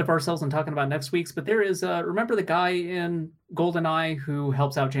bit ahead of ourselves and talking about next week's, but there is remember the guy in GoldenEye who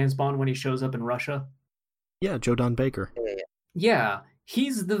helps out James Bond when he shows up in Russia? Yeah, Jodan Baker. Yeah,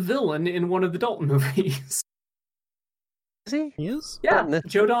 he's the villain in one of the Dalton movies. Is he? He is? Yeah,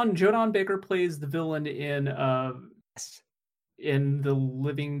 Jodan Baker plays the villain in The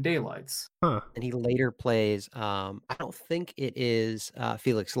Living Daylights. Huh. And he later plays, I don't think it is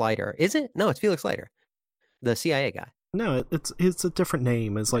Felix Leiter. Is it? No, it's Felix Leiter, the CIA guy. No, it's a different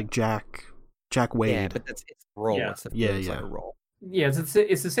name. It's Jack Wade. Yeah, but it's the role. Yeah. It's the Felix Leiter role. Yes,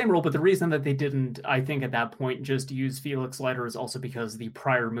 it's the same role, but the reason that they didn't, I think, at that point just use Felix Leiter is also because the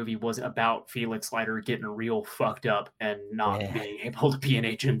prior movie was about Felix Leiter getting real fucked up and not being able to be an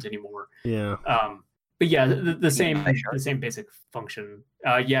agent anymore. Yeah. But yeah, the same basic function.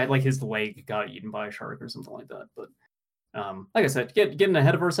 His leg got eaten by a shark or something like that. But like I said, getting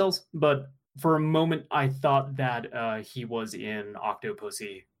ahead of ourselves. But for a moment, I thought that he was in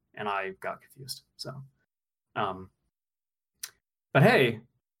Octopussy, and I got confused. So, but hey,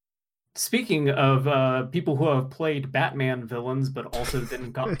 speaking of people who have played Batman villains, but also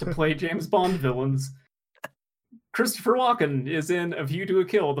then got to play James Bond villains, Christopher Walken is in A View to a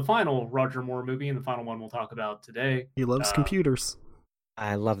Kill, the final Roger Moore movie, and the final one we'll talk about today. He loves computers.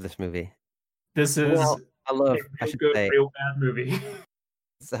 I love this movie. This is a real bad movie.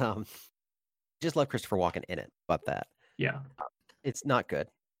 Just love Christopher Walken in it, but that. Yeah. It's not good.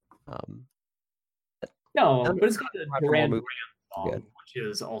 No, but it's got a Duran Duran song, good. which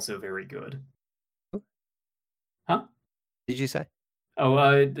is also very good. Huh? Did you say?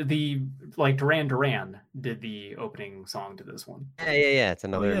 Oh, the Duran Duran did the opening song to this one. Yeah. It's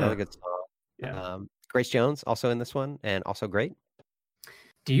another good song. Yeah. Grace Jones also in this one, and also great.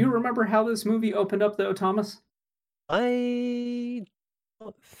 Do you remember how this movie opened up, though, Thomas? I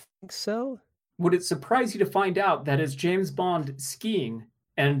don't think so. Would it surprise you to find out that it's James Bond skiing,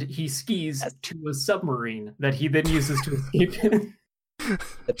 and he skis to a submarine that he then uses to escape in?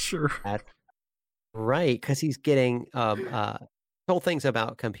 Sure. Right, because he's getting told things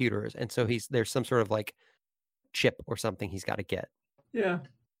about computers, and so there's some sort of chip or something he's got to get. Yeah.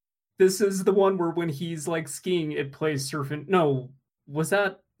 This is the one where when he's skiing, it plays Surfing. No, was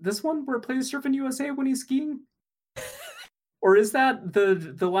that this one where it plays Surfing USA when he's skiing? Or is that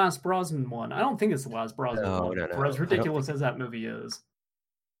the Last Brosnan one? I don't think it's the Last Brosnan one. No. For as ridiculous as that movie is.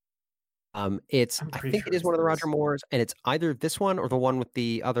 I think it is one of the Roger Moores, and it's either this one or the one with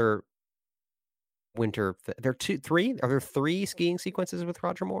the other winter. There are three. Are there 3 skiing sequences with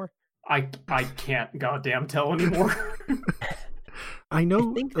Roger Moore? I can't goddamn tell anymore. I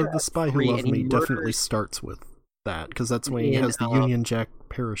know The Spy Who Loved Me definitely starts with that, because that's when he has the Union Jack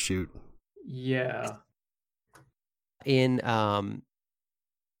parachute. Yeah. In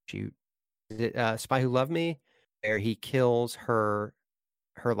Spy Who Loved Me, where he kills her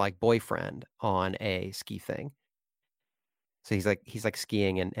her like boyfriend on a ski thing. So he's like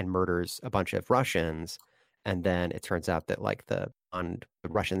skiing and murders a bunch of Russians, and then it turns out that like the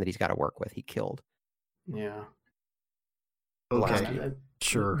Russian that he's got to work with, he killed. Yeah. Okay.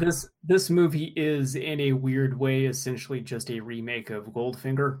 Sure. This movie is in a weird way essentially just a remake of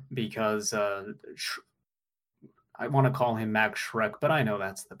Goldfinger, because I want to call him Max Schreck, but I know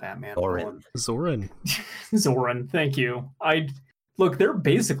that's the Batman villain. Zorin. Zorin, thank you. Look, they're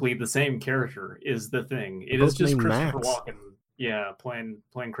basically the same character, is the thing. It is just Christopher Walken. Yeah, playing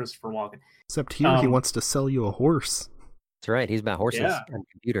Christopher Walken. Except here he wants to sell you a horse. That's right. He's about horses and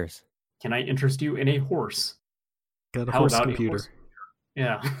computers. Can I interest you in a horse? Got a horse computer.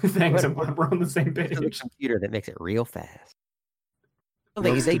 Yeah, thanks. We're on the same page. It's a computer that makes it real fast.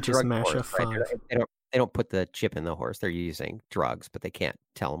 They just mash F5. Right? They don't put the chip in the horse. They're using drugs, but they can't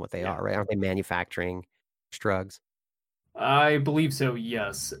tell them what they are, right? Aren't they manufacturing drugs? I believe so,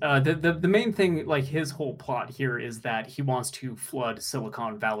 yes. The main thing, like his whole plot here, is that he wants to flood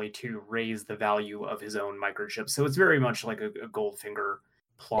Silicon Valley to raise the value of his own microchip. So it's very much like a Goldfinger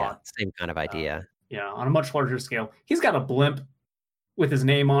plot. Yeah, same kind of idea. On a much larger scale. He's got a blimp with his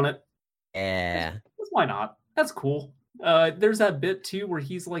name on it. Yeah. Why not? That's cool. There's that bit too where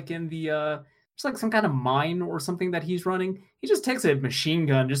he's like in the there's like some kind of mine or something that he's running. He just takes a machine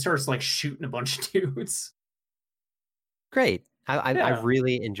gun and just starts like shooting a bunch of dudes. Great. I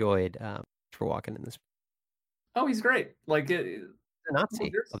really enjoyed for walking in this. Oh, he's great. Like a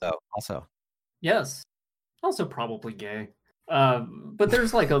Nazi, although also. Yes. Also probably gay. But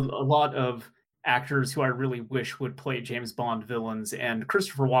there's like a lot of actors who I really wish would play James Bond villains, and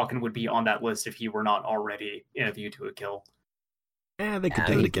Christopher Walken would be on that list if he were not already in A View to a Kill. Yeah, they could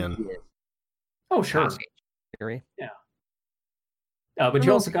do it again. Oh, sure. Yeah. But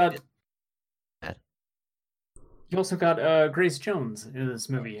you also got Grace Jones in this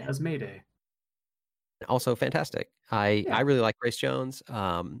movie as Mayday. Also fantastic. I really like Grace Jones.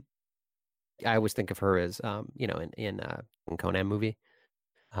 I always think of her as in Conan movie.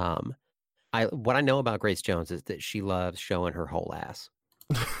 What I know about Grace Jones is that she loves showing her whole ass.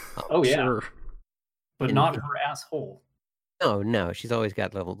 Oh yeah, sure. But not her asshole. No, she's always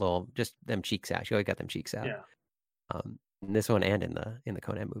got little just them cheeks out. She always got them cheeks out. Yeah. In this one and in the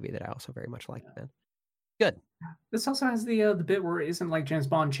Conan movie that I also very much like. Yeah. Good. This also has the bit where it isn't like James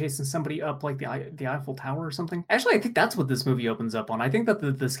Bond chasing somebody up like the Eiffel Tower or something. Actually, I think that's what this movie opens up on. I think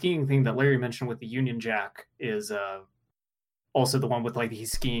that the skiing thing that Larry mentioned with the Union Jack is also the one with like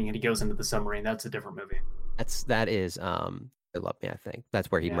he's skiing and he goes into the submarine. That's a different movie. That is They Love Me, I think. That's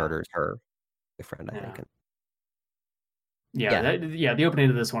where he murders her boyfriend, I think. The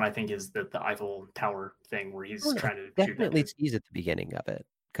opening of this one I think is the Eiffel Tower thing where he's trying to definitely tease at the beginning of it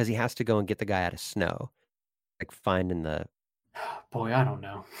because he has to go and get the guy out of snow, like finding the. Boy, I don't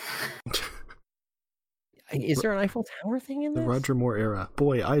know. Is there an Eiffel Tower thing in this? The Roger Moore era.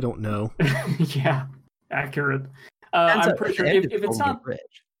 Boy, I don't know. Yeah, accurate. I'm pretty sure if it's not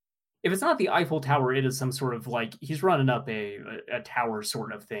if it's not the Eiffel Tower, it is some sort of like he's running up a tower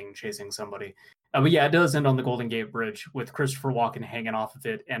sort of thing, chasing somebody. But yeah, it does end on the Golden Gate Bridge with Christopher Walken hanging off of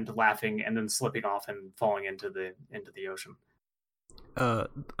it and laughing, and then slipping off and falling into the ocean.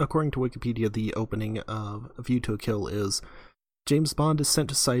 According to Wikipedia, the opening of A View to a Kill is James Bond is sent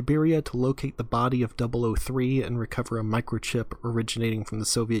to Siberia to locate the body of 003 and recover a microchip originating from the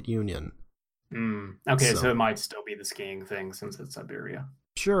Soviet Union. Okay, so it might still be the skiing thing since it's Siberia.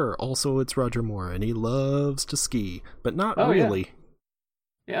 Sure, also it's Roger Moore, and he loves to ski, but not really.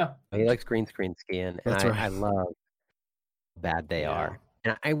 Yeah. He likes green screen skiing, and I love how bad they are.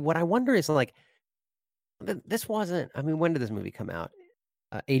 And what I wonder is, like, this wasn't, I mean, when did this movie come out?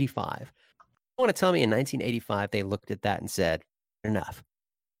 85. You want to tell me in 1985 they looked at that and said, enough.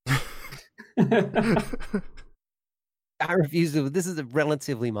 I refuse to, this is a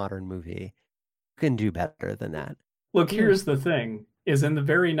relatively modern movie. You can do better than that. Look, here's the thing, is in the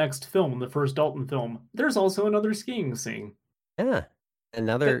very next film, the first Dalton film, there's also another skiing scene. Yeah.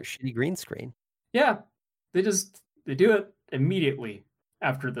 Another shitty green screen. Yeah. They do it immediately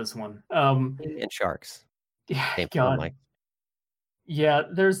after this one. And sharks. Yeah, God. Yeah,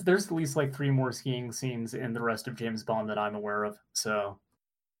 there's at least like 3 more skiing scenes in the rest of James Bond that I'm aware of. So,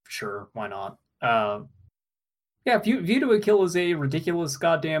 sure, why not? Yeah, View to a Kill is a ridiculous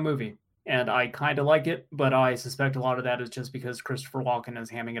goddamn movie. And I kind of like it, but I suspect a lot of that is just because Christopher Walken is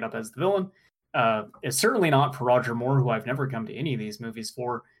hamming it up as the villain. It's certainly not for Roger Moore, who I've never come to any of these movies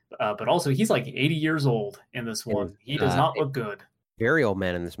for. But also, he's like 80 years old in this one. He does not look good. Very old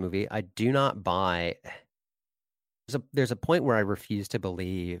man in this movie. I do not buy... There's a point where I refuse to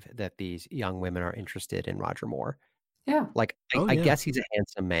believe that these young women are interested in Roger Moore. Yeah. Like, I guess he's a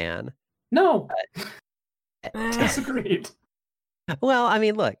handsome man. No. Eh. Disagreed. Well, I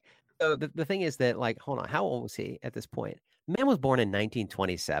mean, look. So the thing is that, like, hold on, how old was he at this point? Man was born in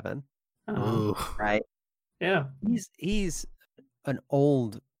 1927, Ooh. right? Yeah. He's an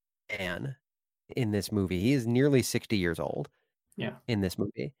old man in this movie. He is nearly 60 years old. Yeah. In this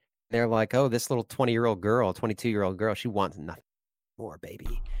movie, they're like, oh, this little 20-year-old girl, 22-year-old girl, she wants nothing more,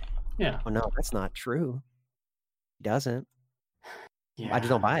 baby. Yeah. Oh no, that's not true. He doesn't. Yeah. I just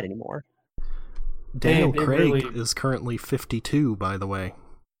don't buy it anymore. Daniel they Craig really- is currently 52, by the way.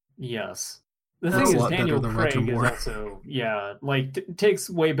 Yes. The That's thing a is, lot better Daniel than Craig Roger is Moore. also, takes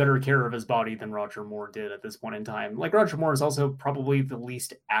way better care of his body than Roger Moore did at this point in time. Like, Roger Moore is also probably the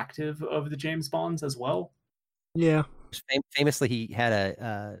least active of the James Bonds as well. Yeah. Famously, he had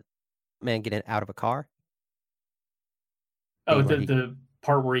a man get out of a car. Oh, Where the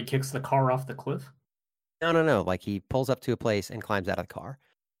part where he kicks the car off the cliff? No. Like, he pulls up to a place and climbs out of the car.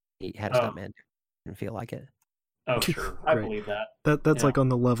 He had a stuntman. Didn't feel like it. Oh, sure. I Right. believe that. That's like on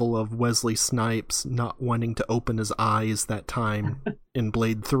the level of Wesley Snipes not wanting to open his eyes that time in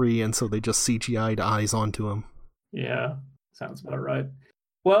Blade 3, and so they just CGI'd eyes onto him. Yeah, sounds about right.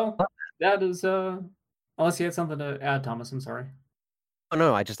 Well, that is, unless you had something to add, Thomas, I'm sorry. Oh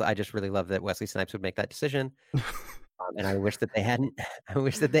no, I just really love that Wesley Snipes would make that decision, and I wish that they hadn't. I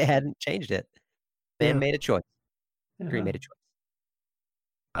wish that they hadn't changed it. Man made a choice. He made a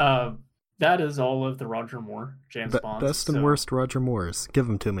choice. That is all of the Roger Moore James Bonds. Best and worst Roger Moores. Give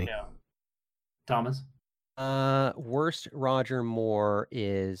them to me. Yeah. Thomas? Worst Roger Moore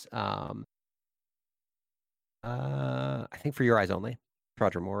is I think For Your Eyes Only.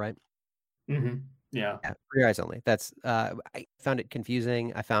 Roger Moore, right? Mm-hmm. Yeah. For Your Eyes Only. That's I found it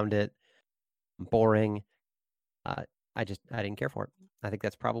confusing. I found it boring. I didn't care for it. I think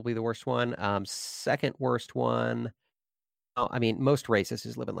that's probably the worst one. Second worst one. Oh, I mean, most racist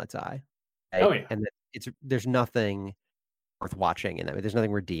is Live and Let Die. Right? Oh yeah. And there's nothing worth watching in that. There's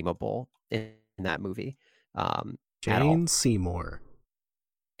nothing redeemable in that movie. Jane Seymour.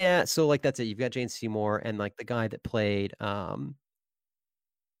 Yeah, so like that's it. You've got Jane Seymour and like the guy that played It's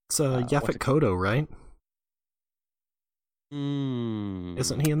Yaphet Kotto, right?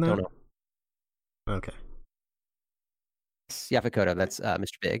 Isn't he in that? Don't know. Okay. Yaphet Kotto, that's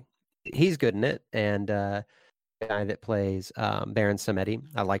Mr. Big. He's good in it, and the guy that plays Baron Samedi,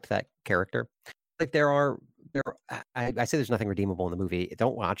 I liked that character. Like I say there's nothing redeemable in the movie.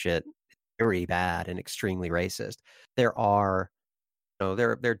 Don't watch it. It's very bad and extremely racist. There are,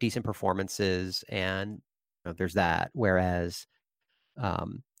 there are decent performances, and there's that. Whereas,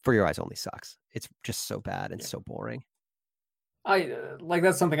 For Your Eyes Only sucks. It's just so bad and so boring.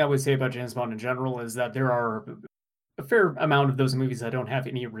 That's something I would say about James Bond in general, is that there are a fair amount of those movies that don't have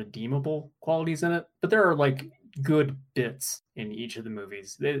any redeemable qualities in it, but there are like good bits in each of the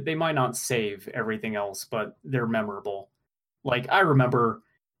movies. They might not save everything else, but they're memorable. Like, I remember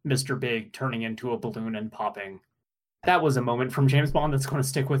Mr. Big turning into a balloon and popping. That was a moment from James Bond that's going to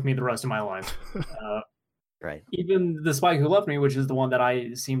stick with me the rest of my life. Right. Even The Spy Who Loved Me, which is the one that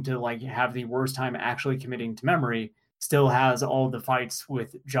I seem to like have the worst time actually committing to memory, still has all the fights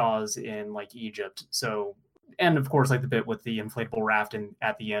with Jaws in like Egypt. So, and of course, like the bit with the inflatable raft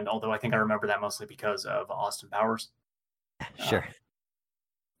at the end, although I think I remember that mostly because of Austin Powers. Sure.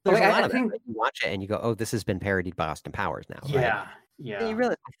 There's a lot I of think that. You watch it and you go, oh, this has been parodied by Austin Powers now. Yeah. Right? Yeah. And you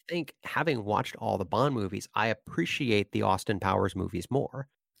realize, I think, having watched all the Bond movies, I appreciate the Austin Powers movies more.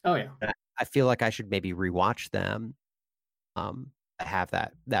 Oh, yeah. I feel like I should maybe rewatch them. Have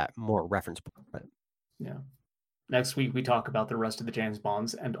that more reference point. Yeah. Next week we talk about the rest of the James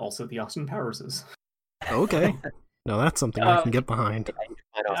Bonds and also the Austin Powerses. Okay. No, that's something I can get behind.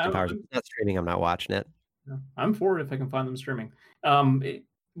 Find Austin Powers. If it's not streaming, I'm not watching it. I'm for it if I can find them streaming.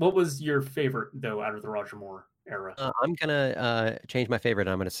 What was your favorite though out of the Roger Moore era? I'm gonna change my favorite.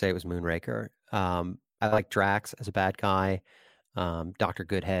 I'm gonna say it was Moonraker. I like Drax as a bad guy. Dr.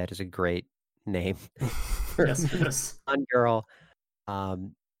 Goodhead is a great name. Yes. Fun girl.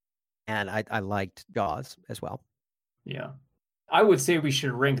 And I liked Jaws as well. Yeah. I would say we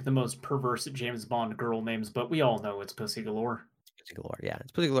should rank the most perverse James Bond girl names, but we all know it's Pussy Galore. Pussy Galore, yeah.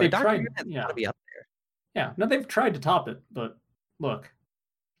 It's Pussy Galore. They've Dr. tried, Goodhead's yeah. gotta be up there. Yeah. No, they've tried to top it, but look,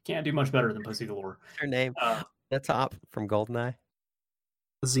 can't do much better than Pussy Galore. What's her name? The top from Goldeneye.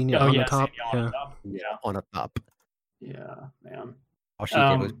 Xenia on the top. Xenia on the top. Yeah. On a top. Yeah, man. All she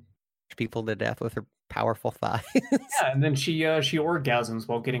did was push people to death with her powerful thighs. Yeah, and then she orgasms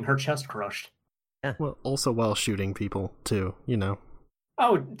while getting her chest crushed. Yeah. Well, also while shooting people too,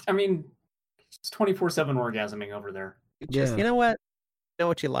 Oh, I mean, it's 24/7 orgasming over there. Just, Yeah. you know what? You know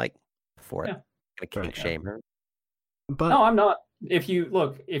what you like for it. Yeah. Gonna kink shame her. But No, I'm not. If you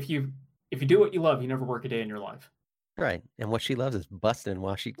do what you love, you never work a day in your life. Right. And what she loves is busting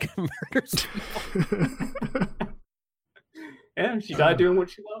while she murders people. Yeah, she died doing what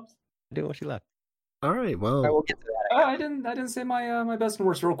she loves. Doing what she loves. all right, well, We'll get to that. I didn't say my best and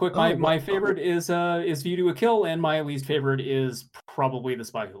worst real quick. Oh, My favorite is View to a Kill, and my least favorite is probably The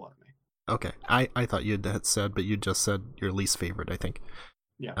Spy Who Loved Me. okay. I thought you had said, but you just said your least favorite, I think.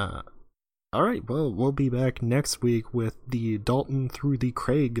 Yeah. All right, well, we'll be back next week with the Dalton through the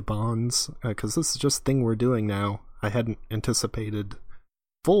Craig bonds, because this is just a thing we're doing now. I hadn't anticipated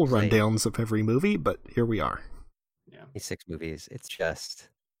full Same. rundowns of every movie, but here we are. Yeah. These 6 movies. It's just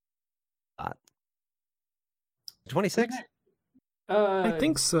 26? I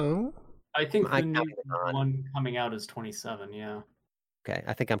think so. I think I the new counting the non. one coming out is 27. Yeah. Okay,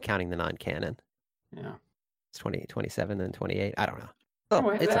 I think I'm counting the non-canon. Yeah. It's 20, 27, and 28. I don't know. Oh,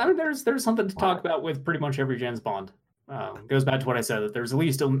 Anyway, it's I mean, there's something to talk about with pretty much every James Bond. Goes back to what I said, that there's at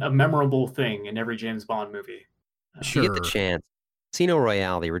least a memorable thing in every James Bond movie. Sure. You get the chance. Casino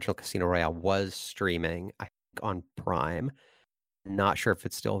Royale, the original Casino Royale, was streaming, I think, on Prime. Not sure if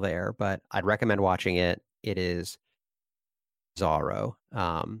it's still there, but I'd recommend watching it. It is Zorro.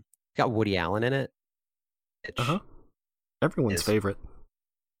 It's got Woody Allen in it. Which, Everyone's is- favorite.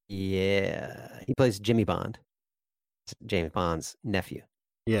 Yeah, he plays Jimmy Bond, James Bond's nephew.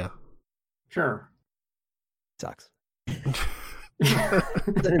 Yeah. Sure. Sucks.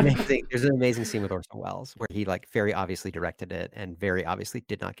 There's an amazing scene with Orson Welles where he like very obviously directed it and very obviously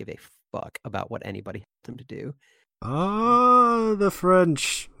did not give a fuck about what anybody told him to do. Ah, the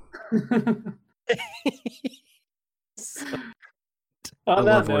French. I On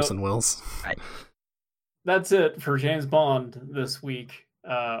love that note, Orson Welles. that's it for James Bond this week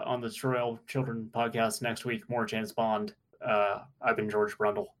on the Destroy All Children podcast. Next week, more James Bond. I've been George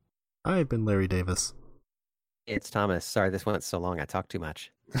Brundle. I've been Larry Davis. It's Thomas. Sorry, this went so long. I talked too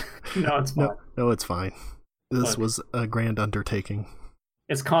much. No, it's fine. No, it's fine. This Look. was a grand undertaking.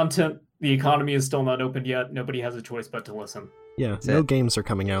 It's content. The economy is still not opened yet. Nobody has a choice but to listen. Yeah, That's no it. games are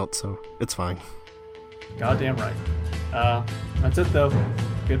coming out, so it's fine. Goddamn right. That's it though.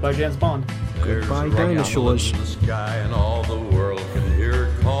 Goodbye, James Bond. There's Goodbye, a rocket dinosaurs. in the sky and all the world can hear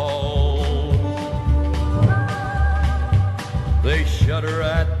it call. They shudder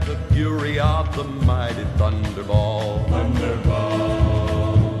at the fury of the mighty thunderball.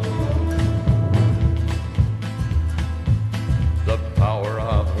 The power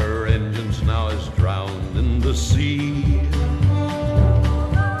of her engines now is drowned in the sea.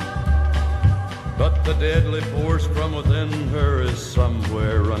 But the deadly force from within her is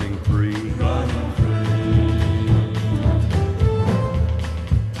somewhere running free.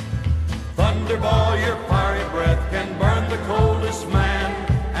 Thunderball, your fiery breath can burn the coldest man.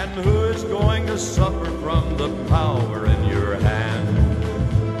 And who is going to suffer from the power in your hand?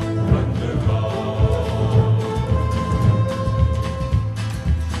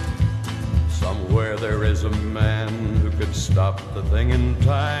 Somewhere there is a man who could stop the thing in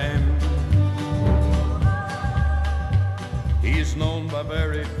time. He's known by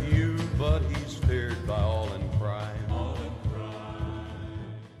very few, but he's feared by all in crime.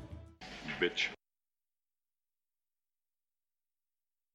 Bitch.